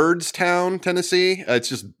went to Byrdstown, Tennessee. It's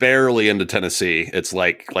just barely into Tennessee. It's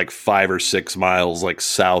like 5 or 6 miles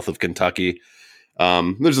south of Kentucky.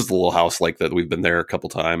 There's just a little house like that. We've been there a couple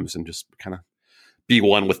times and just kind of be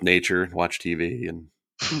one with nature and watch TV. And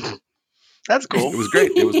That's cool. it was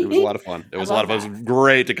great. It was a lot of fun. It was love it was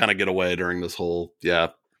great to kind of get away during this whole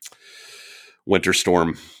winter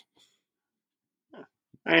storm.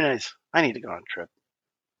 Very nice. I need to go on a trip.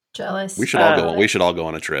 Jealous. We should all go. We should all go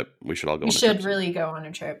on a trip. We should all go. We on a should trip. really go on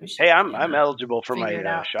a trip. We should, Hey, I'm eligible for figure it my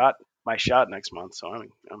out. shot. My shot next month, so I'm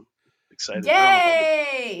excited. Yay!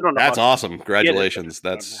 I don't know That's about- awesome. Congratulations.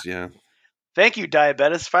 That's Thank you,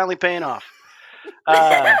 diabetes. Finally paying off.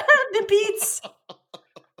 The beats.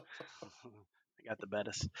 I got the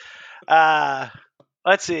betis.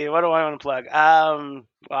 Let's see. What do I want to plug? Well,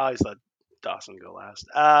 I always let Dawson go last.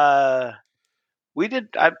 We've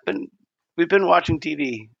been watching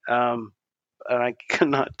TV. And I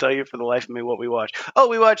cannot tell you for the life of me what we watched. Oh,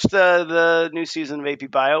 we watched the new season of AP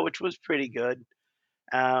Bio, which was pretty good.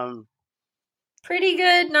 Pretty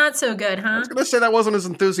good, not so good, I huh? was going to say that wasn't as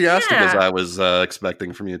enthusiastic Yeah. as I was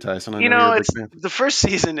expecting from you, Tyson. I know You you're know, a big it's fan. the first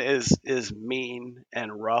season is mean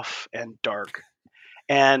and rough and dark,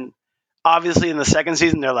 and obviously in the second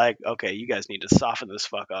season they're like, okay, you guys need to soften this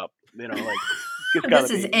fuck up. It's gotta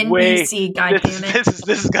This is be way- NBC, goddammit.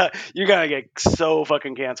 This is you're gonna get so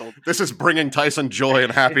fucking canceled. This is bringing Tyson joy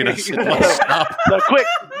and happiness. It must stop. The quick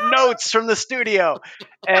notes from the studio,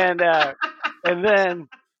 and then.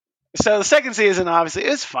 So the second season obviously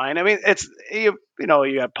is fine. I mean, it's you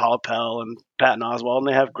got Paula Pell and Patton Oswalt, and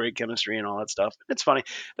they have great chemistry and all that stuff. It's funny.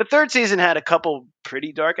 The third season had a couple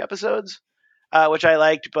pretty dark episodes, which I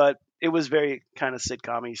liked, but it was very kind of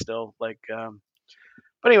sitcom-y still. But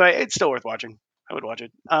anyway, it's still worth watching. I would watch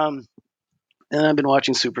it. And I've been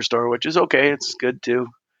watching Superstore, which is okay. It's good too.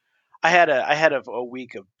 I had a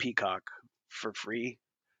week of Peacock for free,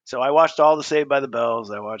 so I watched all the Saved by the Bells.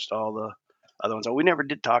 I watched all the other ones. We never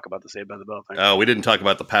did talk about the Saved by the Bell thing. Oh, we didn't talk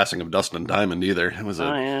about the passing of Dustin Diamond either. It's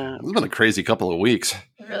been a crazy couple of weeks.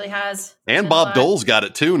 It really has. And Been a Bob lot. Dole's got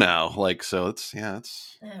it too now. So it's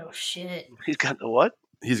Oh shit. He's got the what?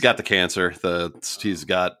 he's got the cancer. He's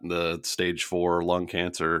got the stage 4 lung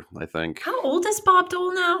cancer, I think. How old is Bob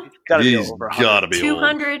Dole now? Gotta be He's over 100. gotta be old.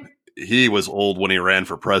 200. He was old when he ran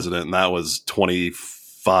for president, and that was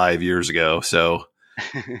 25 years ago. So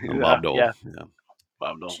Bob Dole. Yeah,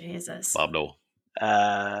 Bob Dole. Jesus. Bob Dole.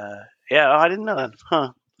 Yeah, I didn't know that.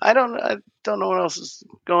 Huh. I don't know what else is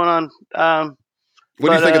going on. What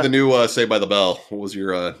do you think of the new Saved by the Bell? What was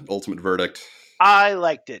your ultimate verdict? I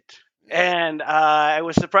liked it. And I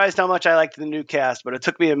was surprised how much I liked the new cast, but it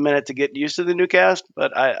took me a minute to get used to the new cast,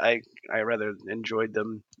 but I rather enjoyed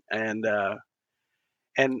them. And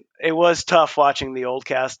it was tough watching the old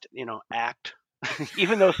cast, act.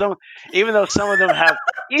 even though some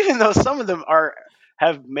of them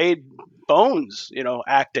have made bones,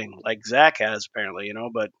 acting like Zach has apparently,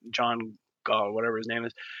 but John Gall, whatever his name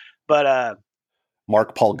is. But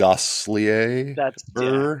Mark Paul Gosselaar. that's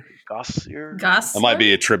Gossier. Gus. I might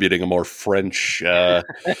be attributing a more French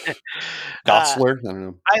Gosselaar. I don't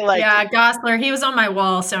know. I like Yeah, Gosler. He was on my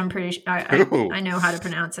wall, so I'm pretty sure Ooh. I know how to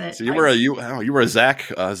pronounce it. So you were a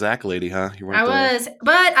Zach lady, huh? You weren't I was,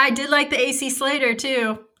 but I did like the AC Slater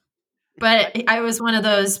too. But I was one of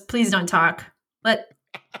those. Please don't talk.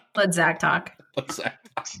 Let Zach talk. Zach.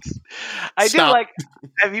 I do Stop. like.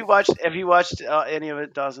 Have you watched any of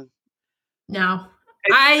it, Dawson? No,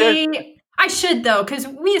 There's- I should though, because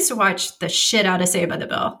we used to watch the shit out of Saved by the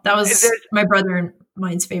Bell. That was There's- my brother and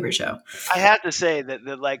mine's favorite show. I have to say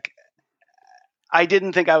that like I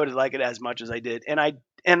didn't think I would like it as much as I did,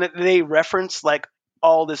 and they reference like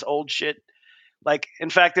all this old shit. Like, in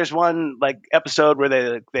fact, there's one like episode where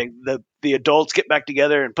the adults get back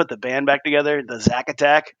together and put the band back together, the Zack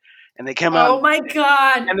Attack, and they come out. Oh my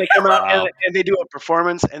god! And they come out and they do a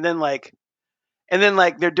performance, and then like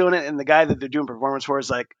they're doing it, and the guy that they're doing performance for is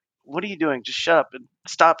like, "What are you doing? Just shut up and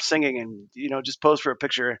stop singing, and just pose for a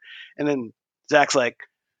picture." And then Zach's like,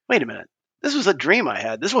 "Wait a minute, this was a dream I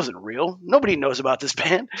had. This wasn't real. Nobody knows about this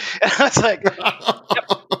band." And I was like, yep,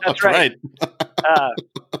 "That's right."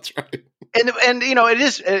 That's right. And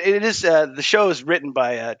it is the show is written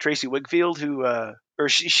by Tracy Wigfield, who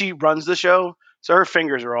she runs the show, so her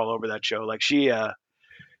fingers are all over that show. Like she's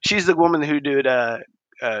the woman who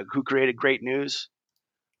who created Great News.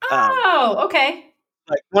 Oh, okay.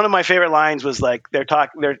 Like one of my favorite lines was like the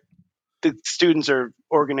students are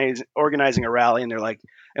organizing a rally, and they're like,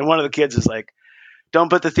 and one of the kids is like, "Don't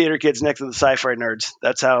put the theater kids next to the sci-fi nerds."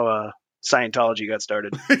 That's how Scientology got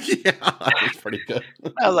started. Yeah, that's pretty good.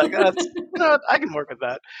 I was like, I can work with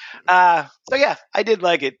that. So yeah, I did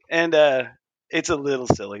like it, and it's a little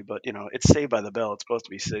silly, but it's Saved by the Bell. It's supposed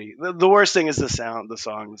to be silly. The worst thing is the song. The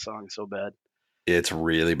song is so bad. It's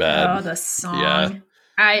really bad. Oh, the song. Yeah.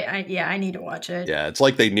 I need to watch it. Yeah, it's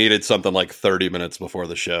like they needed something like 30 minutes before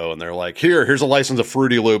the show, and they're like, here's a license of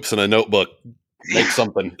Fruity Loops and a notebook. Make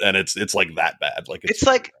something, and it's like that bad. Like it's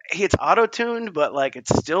like it's auto-tuned, but like it's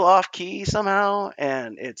still off key somehow,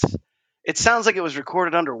 and it sounds like it was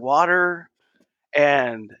recorded underwater,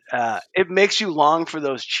 and it makes you long for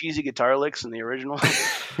those cheesy guitar licks in the original.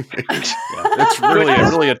 It's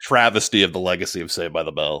really a travesty of the legacy of Saved by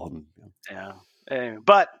the Bell. Yeah. Anyway,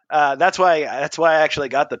 but that's why I actually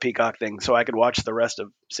got the Peacock thing, so I could watch the rest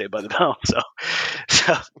of Saved by the Bell.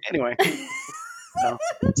 So anyway,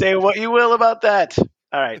 say what you will about that.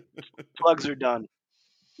 All right, plugs are done.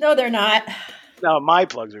 No, they're not. No, my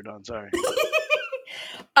plugs are done. Sorry.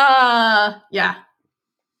 Yeah,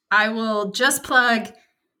 I will just plug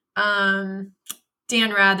Dan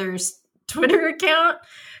Rather's Twitter account,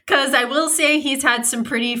 because I will say he's had some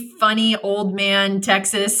pretty funny old man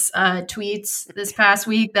Texas tweets this past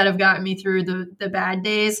week that have gotten me through the bad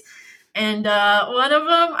days. And one of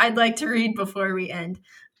them I'd like to read before we end.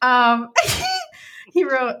 He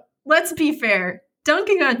wrote, "Let's be fair.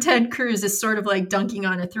 Dunking on Ted Cruz is sort of like dunking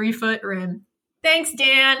on a 3-foot rim. Thanks,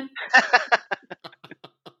 Dan."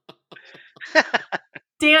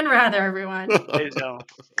 Dan Rather, everyone. Please don't.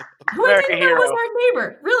 Who I didn't know was our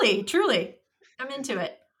neighbor. Really, truly. I'm into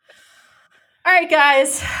it. All right,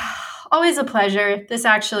 guys. Always a pleasure. This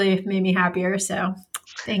actually made me happier, so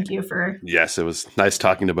thank you for... Yes, it was nice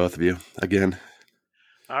talking to both of you again.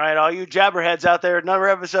 All right, all you jabberheads out there, another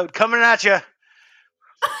episode coming at you.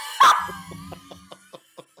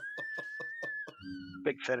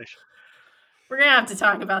 Big finish. We're going to have to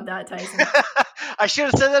talk about that, Tyson. I should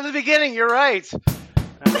have said that at the beginning. You're right.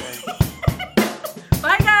 Okay.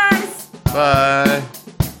 Bye, guys. Bye.